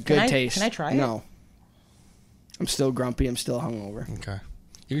look, and a good taste. Can I try it? No. I'm still grumpy. I'm still hungover. Okay.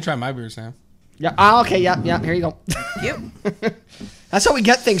 You can try my beer, Sam. Yeah. Okay. Yeah. Here you go. Yep. That's how we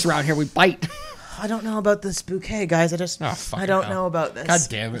get things around here. We bite. I don't know about this bouquet, guys. I don't know about this. God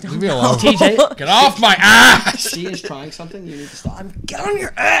damn it. Leave me alone. TJ, Get off my ass. she is trying something. You need to stop. Get on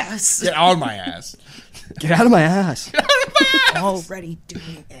your ass. Get on my ass. Get out of my ass. Already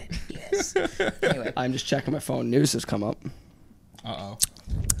doing it. Yes. Anyway. I'm just checking my phone. News has come up. Uh-oh.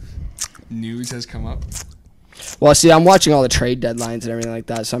 News has come up. Well, see, I'm watching all the trade deadlines and everything like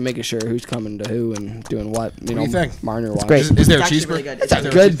that, so I'm making sure who's coming to who and doing what. What do you think? Marner watch. Great. Is there a It's actually cheeseburger? really good. It's a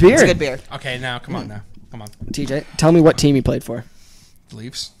good beer. It's a good beer. Okay, now, come on now. Come on. TJ, tell me what team he played for. The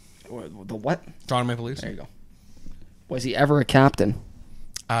Leafs. The what? Toronto Maple Leafs. There you go. Was he ever a captain?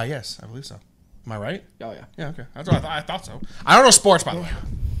 Yes, I believe so. Am I right? Oh, yeah. Yeah, okay. That's what I thought so. I don't know sports, by the way.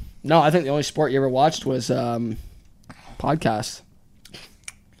 No, I think the only sport you ever watched was podcasts.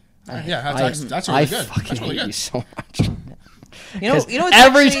 Yeah, that's really good. Fucking That's really hate you good. so much. You know what's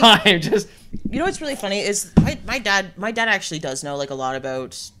every actually, time, just You know what's really funny is my dad actually does know like a lot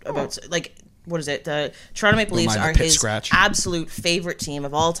about like what is it? The Toronto Maple Leafs mind the are pit his scratch. absolute favorite team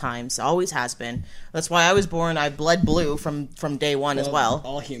of all times. Always has been. That's why I was born. I bled blue from day one as well.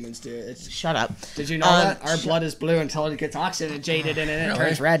 All humans do. It's, Shut up. did you know that our blood is blue until it gets oxygenated and it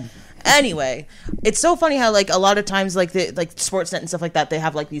turns red? Anyway, it's so funny how like a lot of times like Sportsnet and stuff like that, they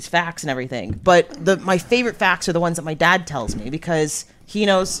have like these facts and everything. But my favorite facts are the ones that my dad tells me because he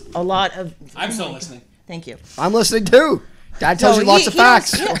knows a lot of. I'm still listening. Thank you. I'm listening too. Dad tells you lots of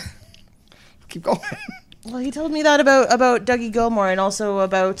facts. Knows, yeah. Keep going. Well, he told me that about Dougie Gilmore and also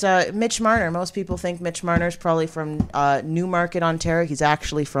about Mitch Marner. Most people think Mitch Marner's probably from Newmarket, Ontario. He's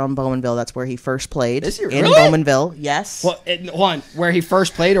actually from Bowmanville. That's where he first played. Is he in really? Bowmanville? Yes. Well, hold on. Where he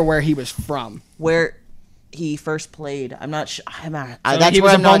first played or where he was from? Where he first played. I'm not sure. That's he where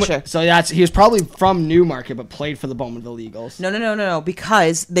was I'm not sure. So he was probably from Newmarket, but played for the Bowmanville Eagles. No.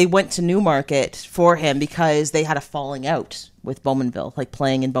 Because they went to Newmarket for him because they had a falling out with Bowmanville, like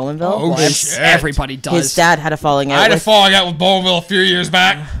playing in Bowmanville. Oh, Well, shit. everybody does. His dad had a falling out. I had a with- falling out with Bowmanville a few years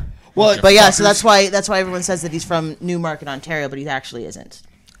back. Well, But yeah, so that's why everyone says that he's from Newmarket, Ontario, but he actually isn't.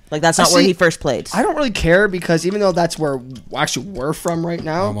 Like that's not where he first played. I don't really care because even though that's where actually we're from right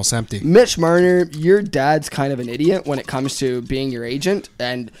now, Almost empty. Mitch Marner, your dad's kind of an idiot when it comes to being your agent,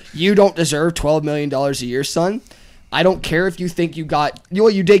 and you don't deserve $12 million a year, son. I don't care if you think you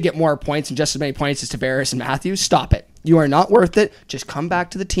did get more points and just as many points as Tavares and Matthews. Stop it. You are not worth it. Just come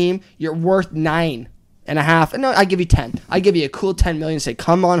back to the team. You're worth 9.5. No, I give you 10. I give you a cool 10 million. Say,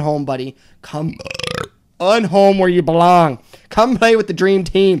 come on home, buddy. Come on home where you belong. Come play with the dream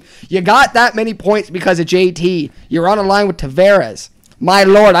team. You got that many points because of JT. You're on a line with Tavares. My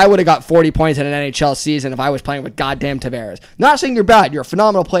lord, I would have got 40 points in an NHL season if I was playing with goddamn Tavares. Not saying you're bad. You're a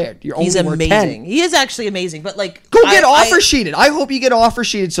phenomenal player. He's only worth amazing. 10. He is actually amazing. But like, Go get offer sheeted. I hope you get offer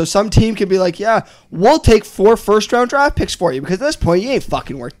sheeted so some team can be like, yeah, we'll take 4 first-round draft picks for you because at this point you ain't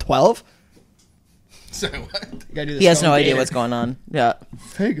fucking worth 12. So what? He has no idea what's going on. Yeah.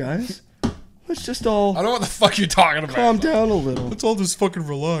 Hey guys, let's just all I don't know what the fuck you're talking about. calm down a little. Let's all just fucking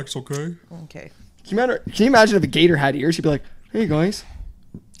relax, okay? Okay. Can you imagine if a gator had ears? He'd be like, hey guys.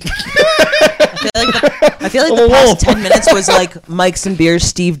 I feel like the past 10 minutes was like Mike's and Beer's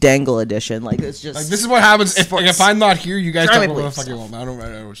Steve Dangle edition. Like it's just Like this is what happens if I'm not here. You guys Try talk me, about what the please. fuck you want. I don't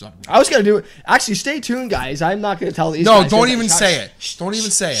know what's up. I was gonna do it. Actually, stay tuned, guys. I'm not gonna tell these. No, guys don't that- even say it. Don't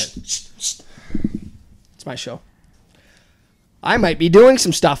even say it. It's my show. I might be doing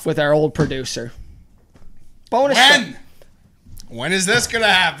some stuff with our old producer. Bonus. When? stuff. When is this gonna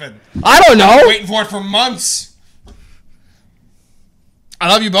happen? I don't know. Waiting for it for months. I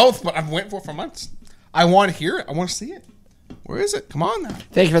love you both, but I've been waiting for it for months. I want to hear it. I want to see it. Where is it? Come on now.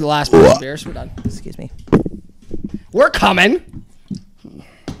 Thank you for the last bunch of beers. We're done. excuse me. We're coming.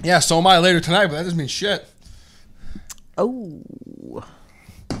 Yeah, so am I later tonight, but that doesn't mean shit. Oh,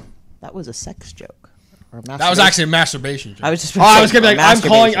 that was a sex joke. Or That was actually a masturbation joke. I was just. Oh, I was gonna be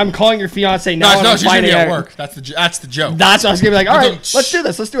like, I'm calling your fiance now. No, and she's I'm gonna be finding at out. work. That's the joke. That's what I was gonna be like. All right, Shh. let's do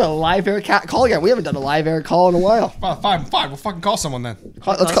this. Let's do a live air call again. We haven't done a live air call in a while. Well, fine. We'll fucking call someone then.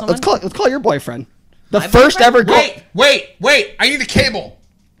 Let's call your boyfriend. The first ever call. Wait. I need a cable.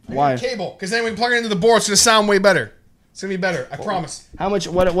 Why? Cable, because then when we plug it into the board, it's gonna sound way better. It's gonna be better. I promise. How much?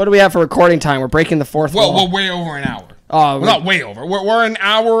 What do we have for recording time? We're breaking the fourth Well, wall. we're way over an hour. Oh, We're not way over. We're an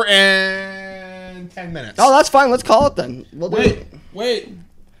hour and 10 minutes. Oh, that's fine. Let's call it then. We'll do it. Wait.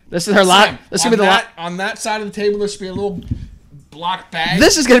 This is our last. This is gonna be the last. On that side of the table, there should be a little black bag.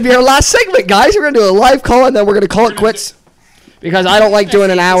 This is gonna be our last segment, guys. We're gonna do a live call and then we're gonna call it quits. Because I don't like doing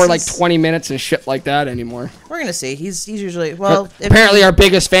an hour, like 20 minutes and shit like that anymore. We're gonna see. He's usually Apparently, our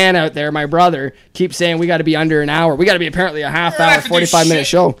biggest fan out there, my brother, keeps saying we got to be under an hour. We got to be apparently a half We're gonna hour, have to do 45-minute shit.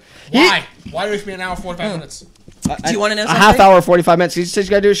 show. Why? Why do we have to be an hour 45 minutes? Do you want to know A something? half hour, 45 minutes. He says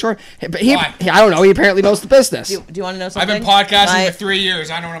you got to do it short. But Why? I don't know. He apparently knows the business. Do you want to know I've something? been podcasting My- for 3 years.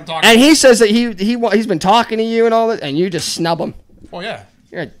 I know what I'm talking And he says that he's been talking to you and all that, and you just snub him. about. Oh, yeah.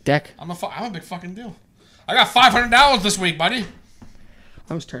 You're a dick. I'm a big fucking deal. I got $500 this week, buddy.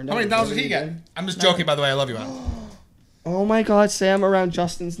 I was turned How many dollars did he get? I'm just joking, by the way. I love you, man. Oh my God, Sam around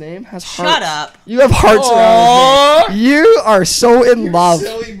Justin's name has hearts. Shut up. You have hearts around his name. You are so in love.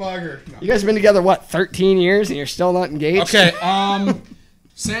 Silly bugger. No. You guys have been together, what, 13 years and you're still not engaged? Okay,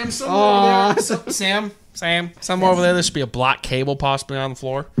 Sam, somewhere over there. Sam, somewhere over there. There should be a black cable possibly on the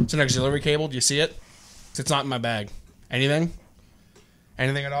floor. It's an auxiliary cable. Do you see it? It's not in my bag. Anything?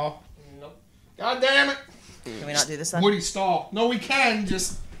 Anything at all? Nope. God damn it. Can we not do this then? Woody, stall. No, we can.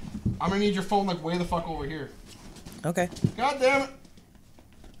 Just, I'm gonna need your phone like way the fuck over here. Okay. God damn it.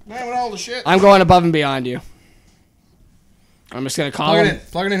 Man, with all the shit. I'm going above and beyond you. I'm just going to call Plug it him. in.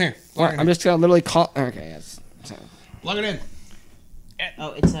 Plug it in here. Plug it in I'm here. just going to literally call. Okay, yes. Plug it in.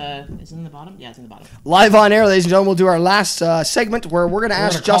 Oh, it's in the bottom. Yeah, it's in the bottom. Live on air, ladies and gentlemen, we'll do our last segment where we're going to We're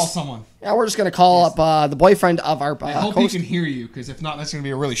ask gonna call Justin. someone. Yeah, we're just going to call up the boyfriend of our I hope he host. can hear you, because if not, that's gonna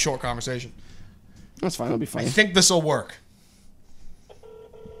be a really short conversation. That's fine. It'll be I fine. think this will work.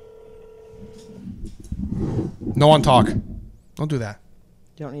 No one talk. Don't do that.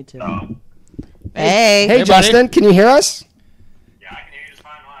 You don't need to. Hey. Hey, buddy. Justin, can you hear us? Yeah, I can hear you just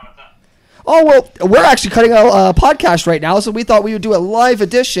fine. Why? What's up? Oh, well, we're actually cutting a podcast right now, so we thought we would do a live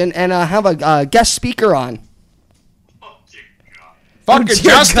edition and have a guest speaker on. Oh, dear God. Fucking Dear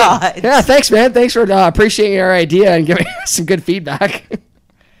Justin. God. Yeah, thanks, man. Thanks for appreciating our idea and giving us some good feedback. What?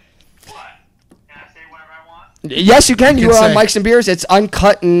 Can I say whatever I want? Yes, you can. You can were on say. Mike's and Beers. It's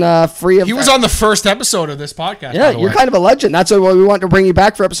uncut and free of. He was on the first episode of this podcast. Yeah, by the you're way. kind of a legend. That's why we want to bring you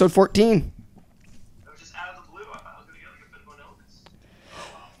back for episode 14. It was just out of the blue. I thought I was going to get like a bit of an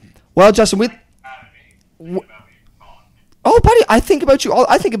illness. Well, Justin, we. Out of me. Think about me calling me. Oh, buddy, I think about you.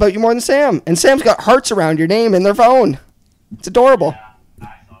 I think about you more than Sam. And Sam's got hearts around your name in their phone. It's adorable. Yeah, I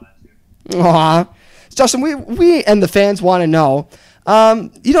saw that too. Aw. Justin, we and the fans want to know,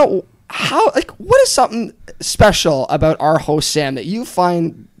 what is something special about our host Sam that you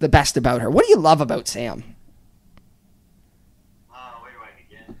find the best about her? What do you love about Sam? Where do I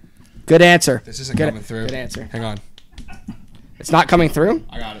begin? Good answer. This isn't Good- coming through. Good answer. Hang on. It's not coming through?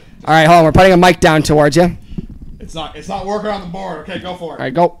 I got it. All right, hold on. We're putting a mic down towards you. All It's not working on the board. Okay, go for it.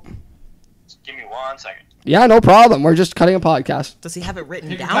 right, go. Just give me 1 second. Yeah, no problem. We're just cutting a podcast. Does he have it written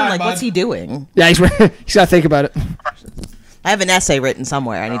Take your down? time, Like, bud. what's he doing? Yeah, he's got to think about it. I have an essay written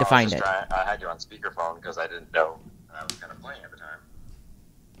somewhere. I need to find it. I had you on speakerphone because I didn't know I was kind of playing at the time.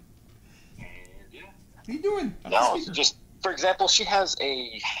 And yeah. What are you doing? No, just for example, she has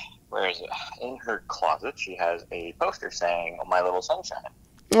where is it? In her closet, she has a poster saying "My Little Sunshine."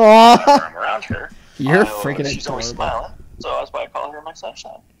 Aw, Whenever I'm around her, you're oh, freaking she's always adorable. smiling, so that's why I call her my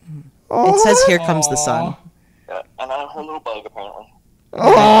sunshine. Aw. It says, "Here comes the sun." Yeah, and I'm her little bug apparently.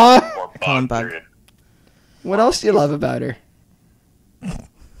 Aw. Or Call him bug. Bug. Period. What else do you love about her?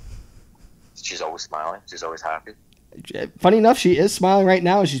 She's always smiling. She's always happy. Funny enough, she is smiling right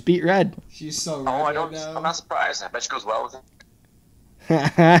now and she's beat red. She's so Oh, red I'm not surprised. I bet she goes well with it.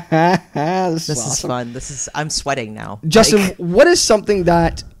 this This is is awesome. fun. I'm sweating now. Justin, Like, what is something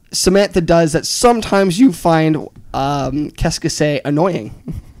that Samantha does that sometimes you find, qu'est-ce que c'est, annoying?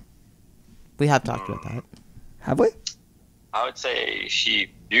 we have talked about that. Have we? I would say she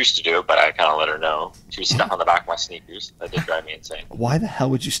used to do it, but I kind of let her know. She would step on the back of my sneakers. That did drive me insane. Why the hell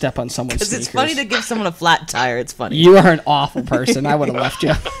would you step on someone's Because sneakers? it's funny to give someone a flat tire. It's funny. You are an awful person. I would have left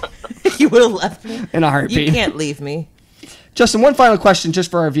you You would have left me. in a heartbeat. You can't leave me. Justin, one final question just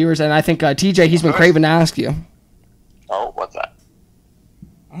for our viewers, and I think TJ, he's been craving to ask you. Oh, what's that?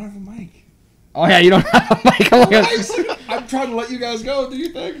 I don't have a mic. Oh, yeah, you don't have a mic. Oh, my God. I'm trying to let you guys go. Do you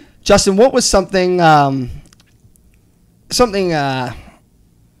think? Justin, what was something, no,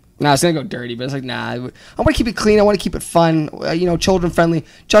 I was going to go dirty, but it's like, nah. I want to keep it clean. I want to keep it fun, children friendly.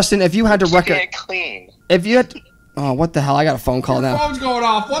 Justin, if you had to Keeping record, it clean. if you had to, oh, what the hell? I got a phone call now. Phone's going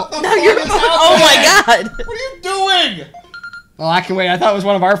off. What the fuck You're, is happening? oh my god! What are you doing? Well, I can wait. I thought it was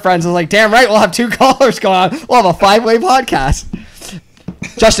one of our friends. I was like, damn right, we'll have 2 callers going on. We'll have a 5-way podcast.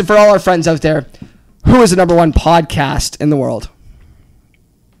 Justin, for all our friends out there, who is the number 1 podcast in the world?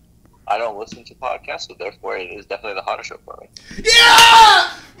 I don't listen to podcasts, so therefore it is definitely the hottest show for me.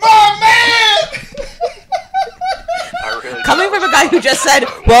 Yeah! My man! I really Coming don't. from a guy who just said,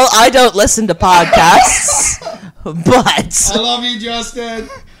 well, I don't listen to podcasts, but... I love you, Justin.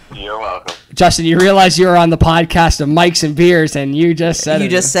 You're welcome. Justin, you realize you were on the podcast of Mikes and Beers, and you just said You it.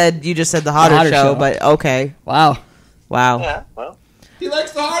 just said the hotter, Hotter show, show. but okay. Wow. Wow. Yeah, well, He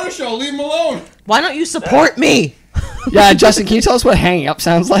likes the harder show. Leave him alone. Why don't you support me? Yeah, Justin, can you tell us what hanging up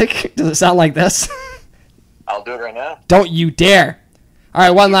sounds like? Does it sound like this? I'll do it right now. Don't you dare. All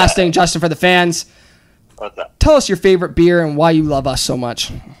right, one last thing, Justin, for the fans. What's up? Tell us your favorite beer and why you love us so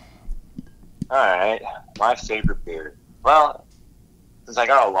much. All right, my favorite beer. Well, since I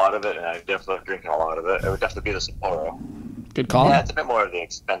got a lot of it, and I definitely love drinking a lot of it, it would definitely be the Sapporo. Good call. Yeah, it's a bit more of the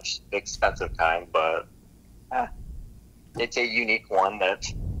expensive kind, but it's a unique one that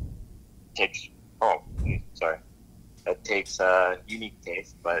takes. Oh, sorry. That takes a unique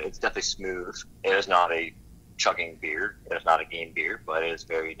taste, but it's definitely smooth. It is not a chugging beer. It is not a game beer, but it is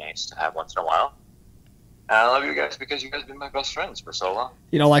very nice to have once in a while. And I love you guys because you guys have been my best friends for so long.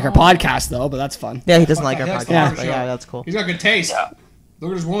 You don't like our podcast, though, but that's fun. Yeah, he doesn't like our That's the podcast, harder but show. yeah, that's cool. He's got good taste. Yeah.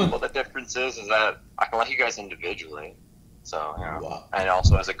 Look at his woman. Well, the difference is that I can like you guys individually, so you know, Wow. and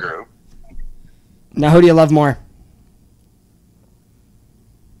also as a group. Now, who do you love more?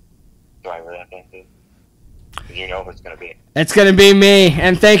 Do I really have to answer? Because you know who it's gonna be. It's going to be me.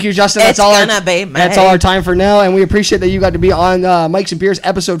 And thank you, Justin. It's gonna be me. That's all our time for now. And we appreciate that you got to be on Mikes and Beers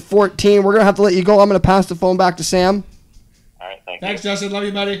episode 14. We're going to have to let you go. I'm going to pass the phone back to Sam. All right, thank Thanks, you. Justin. Love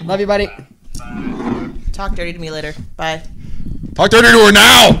you, buddy. Love you, buddy. Talk dirty to me later. Bye. Talk dirty to her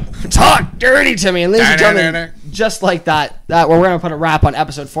now. Talk dirty to me. And ladies and gentlemen, Da-da-da-da. just like that, we're going to put a wrap on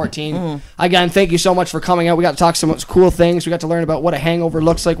episode 14. Again, thank you so much for coming out. We got to talk some cool things. We got to learn about what a hangover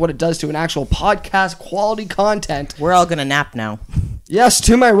looks like, what it does to an actual podcast, quality content. We're all gonna nap now. Yes,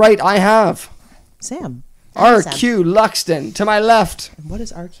 to my right, I have Sam. RQ Luxton. To my left, What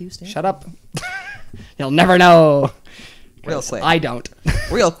does RQ stand? shut up. You'll never know. Real quick. I don't.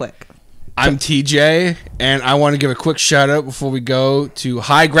 Real quick. I'm TJ, and I want to give a quick shout out before we go to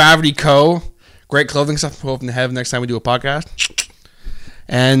High Gravity Co. Great clothing stuff. We're hoping to have next time we do a podcast.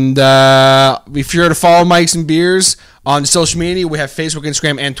 And be sure to follow Mikes and Beers on social media. We have Facebook,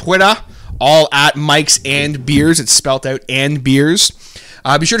 Instagram, and Twitter, all at Mikes and Beers. It's spelled out and Beers.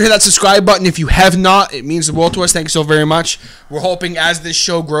 Be sure to hit that subscribe button if you have not. It means the world to us. Thank you so very much. We're hoping as this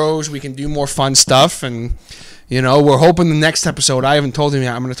show grows, we can do more fun stuff. And, you know, we're hoping the next episode, I haven't told them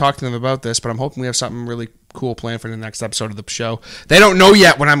yet. I'm going to talk to them about this, but I'm hoping we have something really cool planned for the next episode of the show. They don't know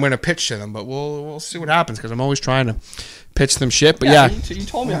yet when I'm going to pitch to them, but we'll see what happens because I'm always trying to pitch them shit. But yeah. You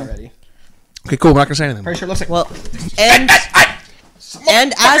told me already. Okay, cool. I'm not going to say anything. Pretty sure it looks like. Well,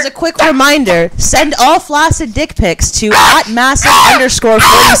 and as a quick reminder, send all flaccid dick pics to at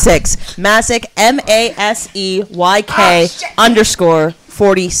Masick_46. Masick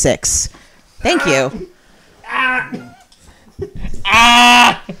MASEYK_46. Thank you. Bam!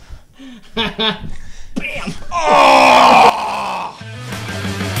 Oh!